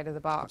outside of the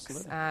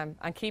box, and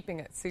keeping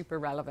it super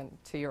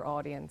relevant to your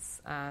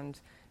audience, and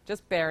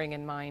just bearing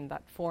in mind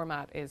that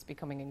format is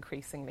becoming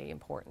increasingly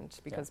important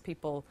because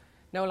people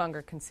no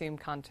longer consume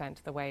content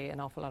the way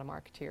an awful lot of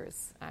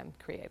marketeers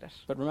create it.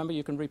 But remember,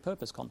 you can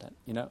repurpose content.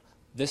 You know,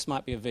 this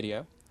might be a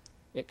video.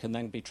 It can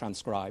then be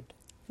transcribed.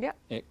 Yeah.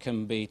 It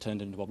can be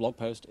turned into a blog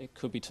post. It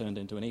could be turned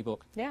into an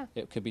ebook. Yeah.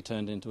 It could be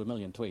turned into 1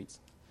 million tweets.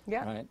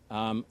 Yeah.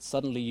 Right.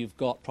 Suddenly, you've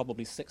got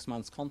probably 6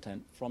 months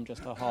content from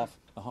just a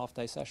half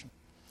day session.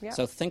 Yeah.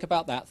 So think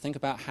about that. Think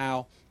about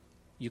how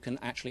you can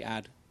actually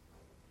add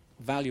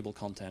valuable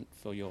content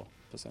for your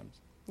personas.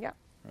 Yeah.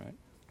 Right.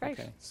 Great.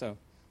 Okay. So,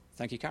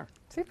 thank you, Karen.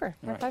 Super.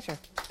 My All right. pleasure.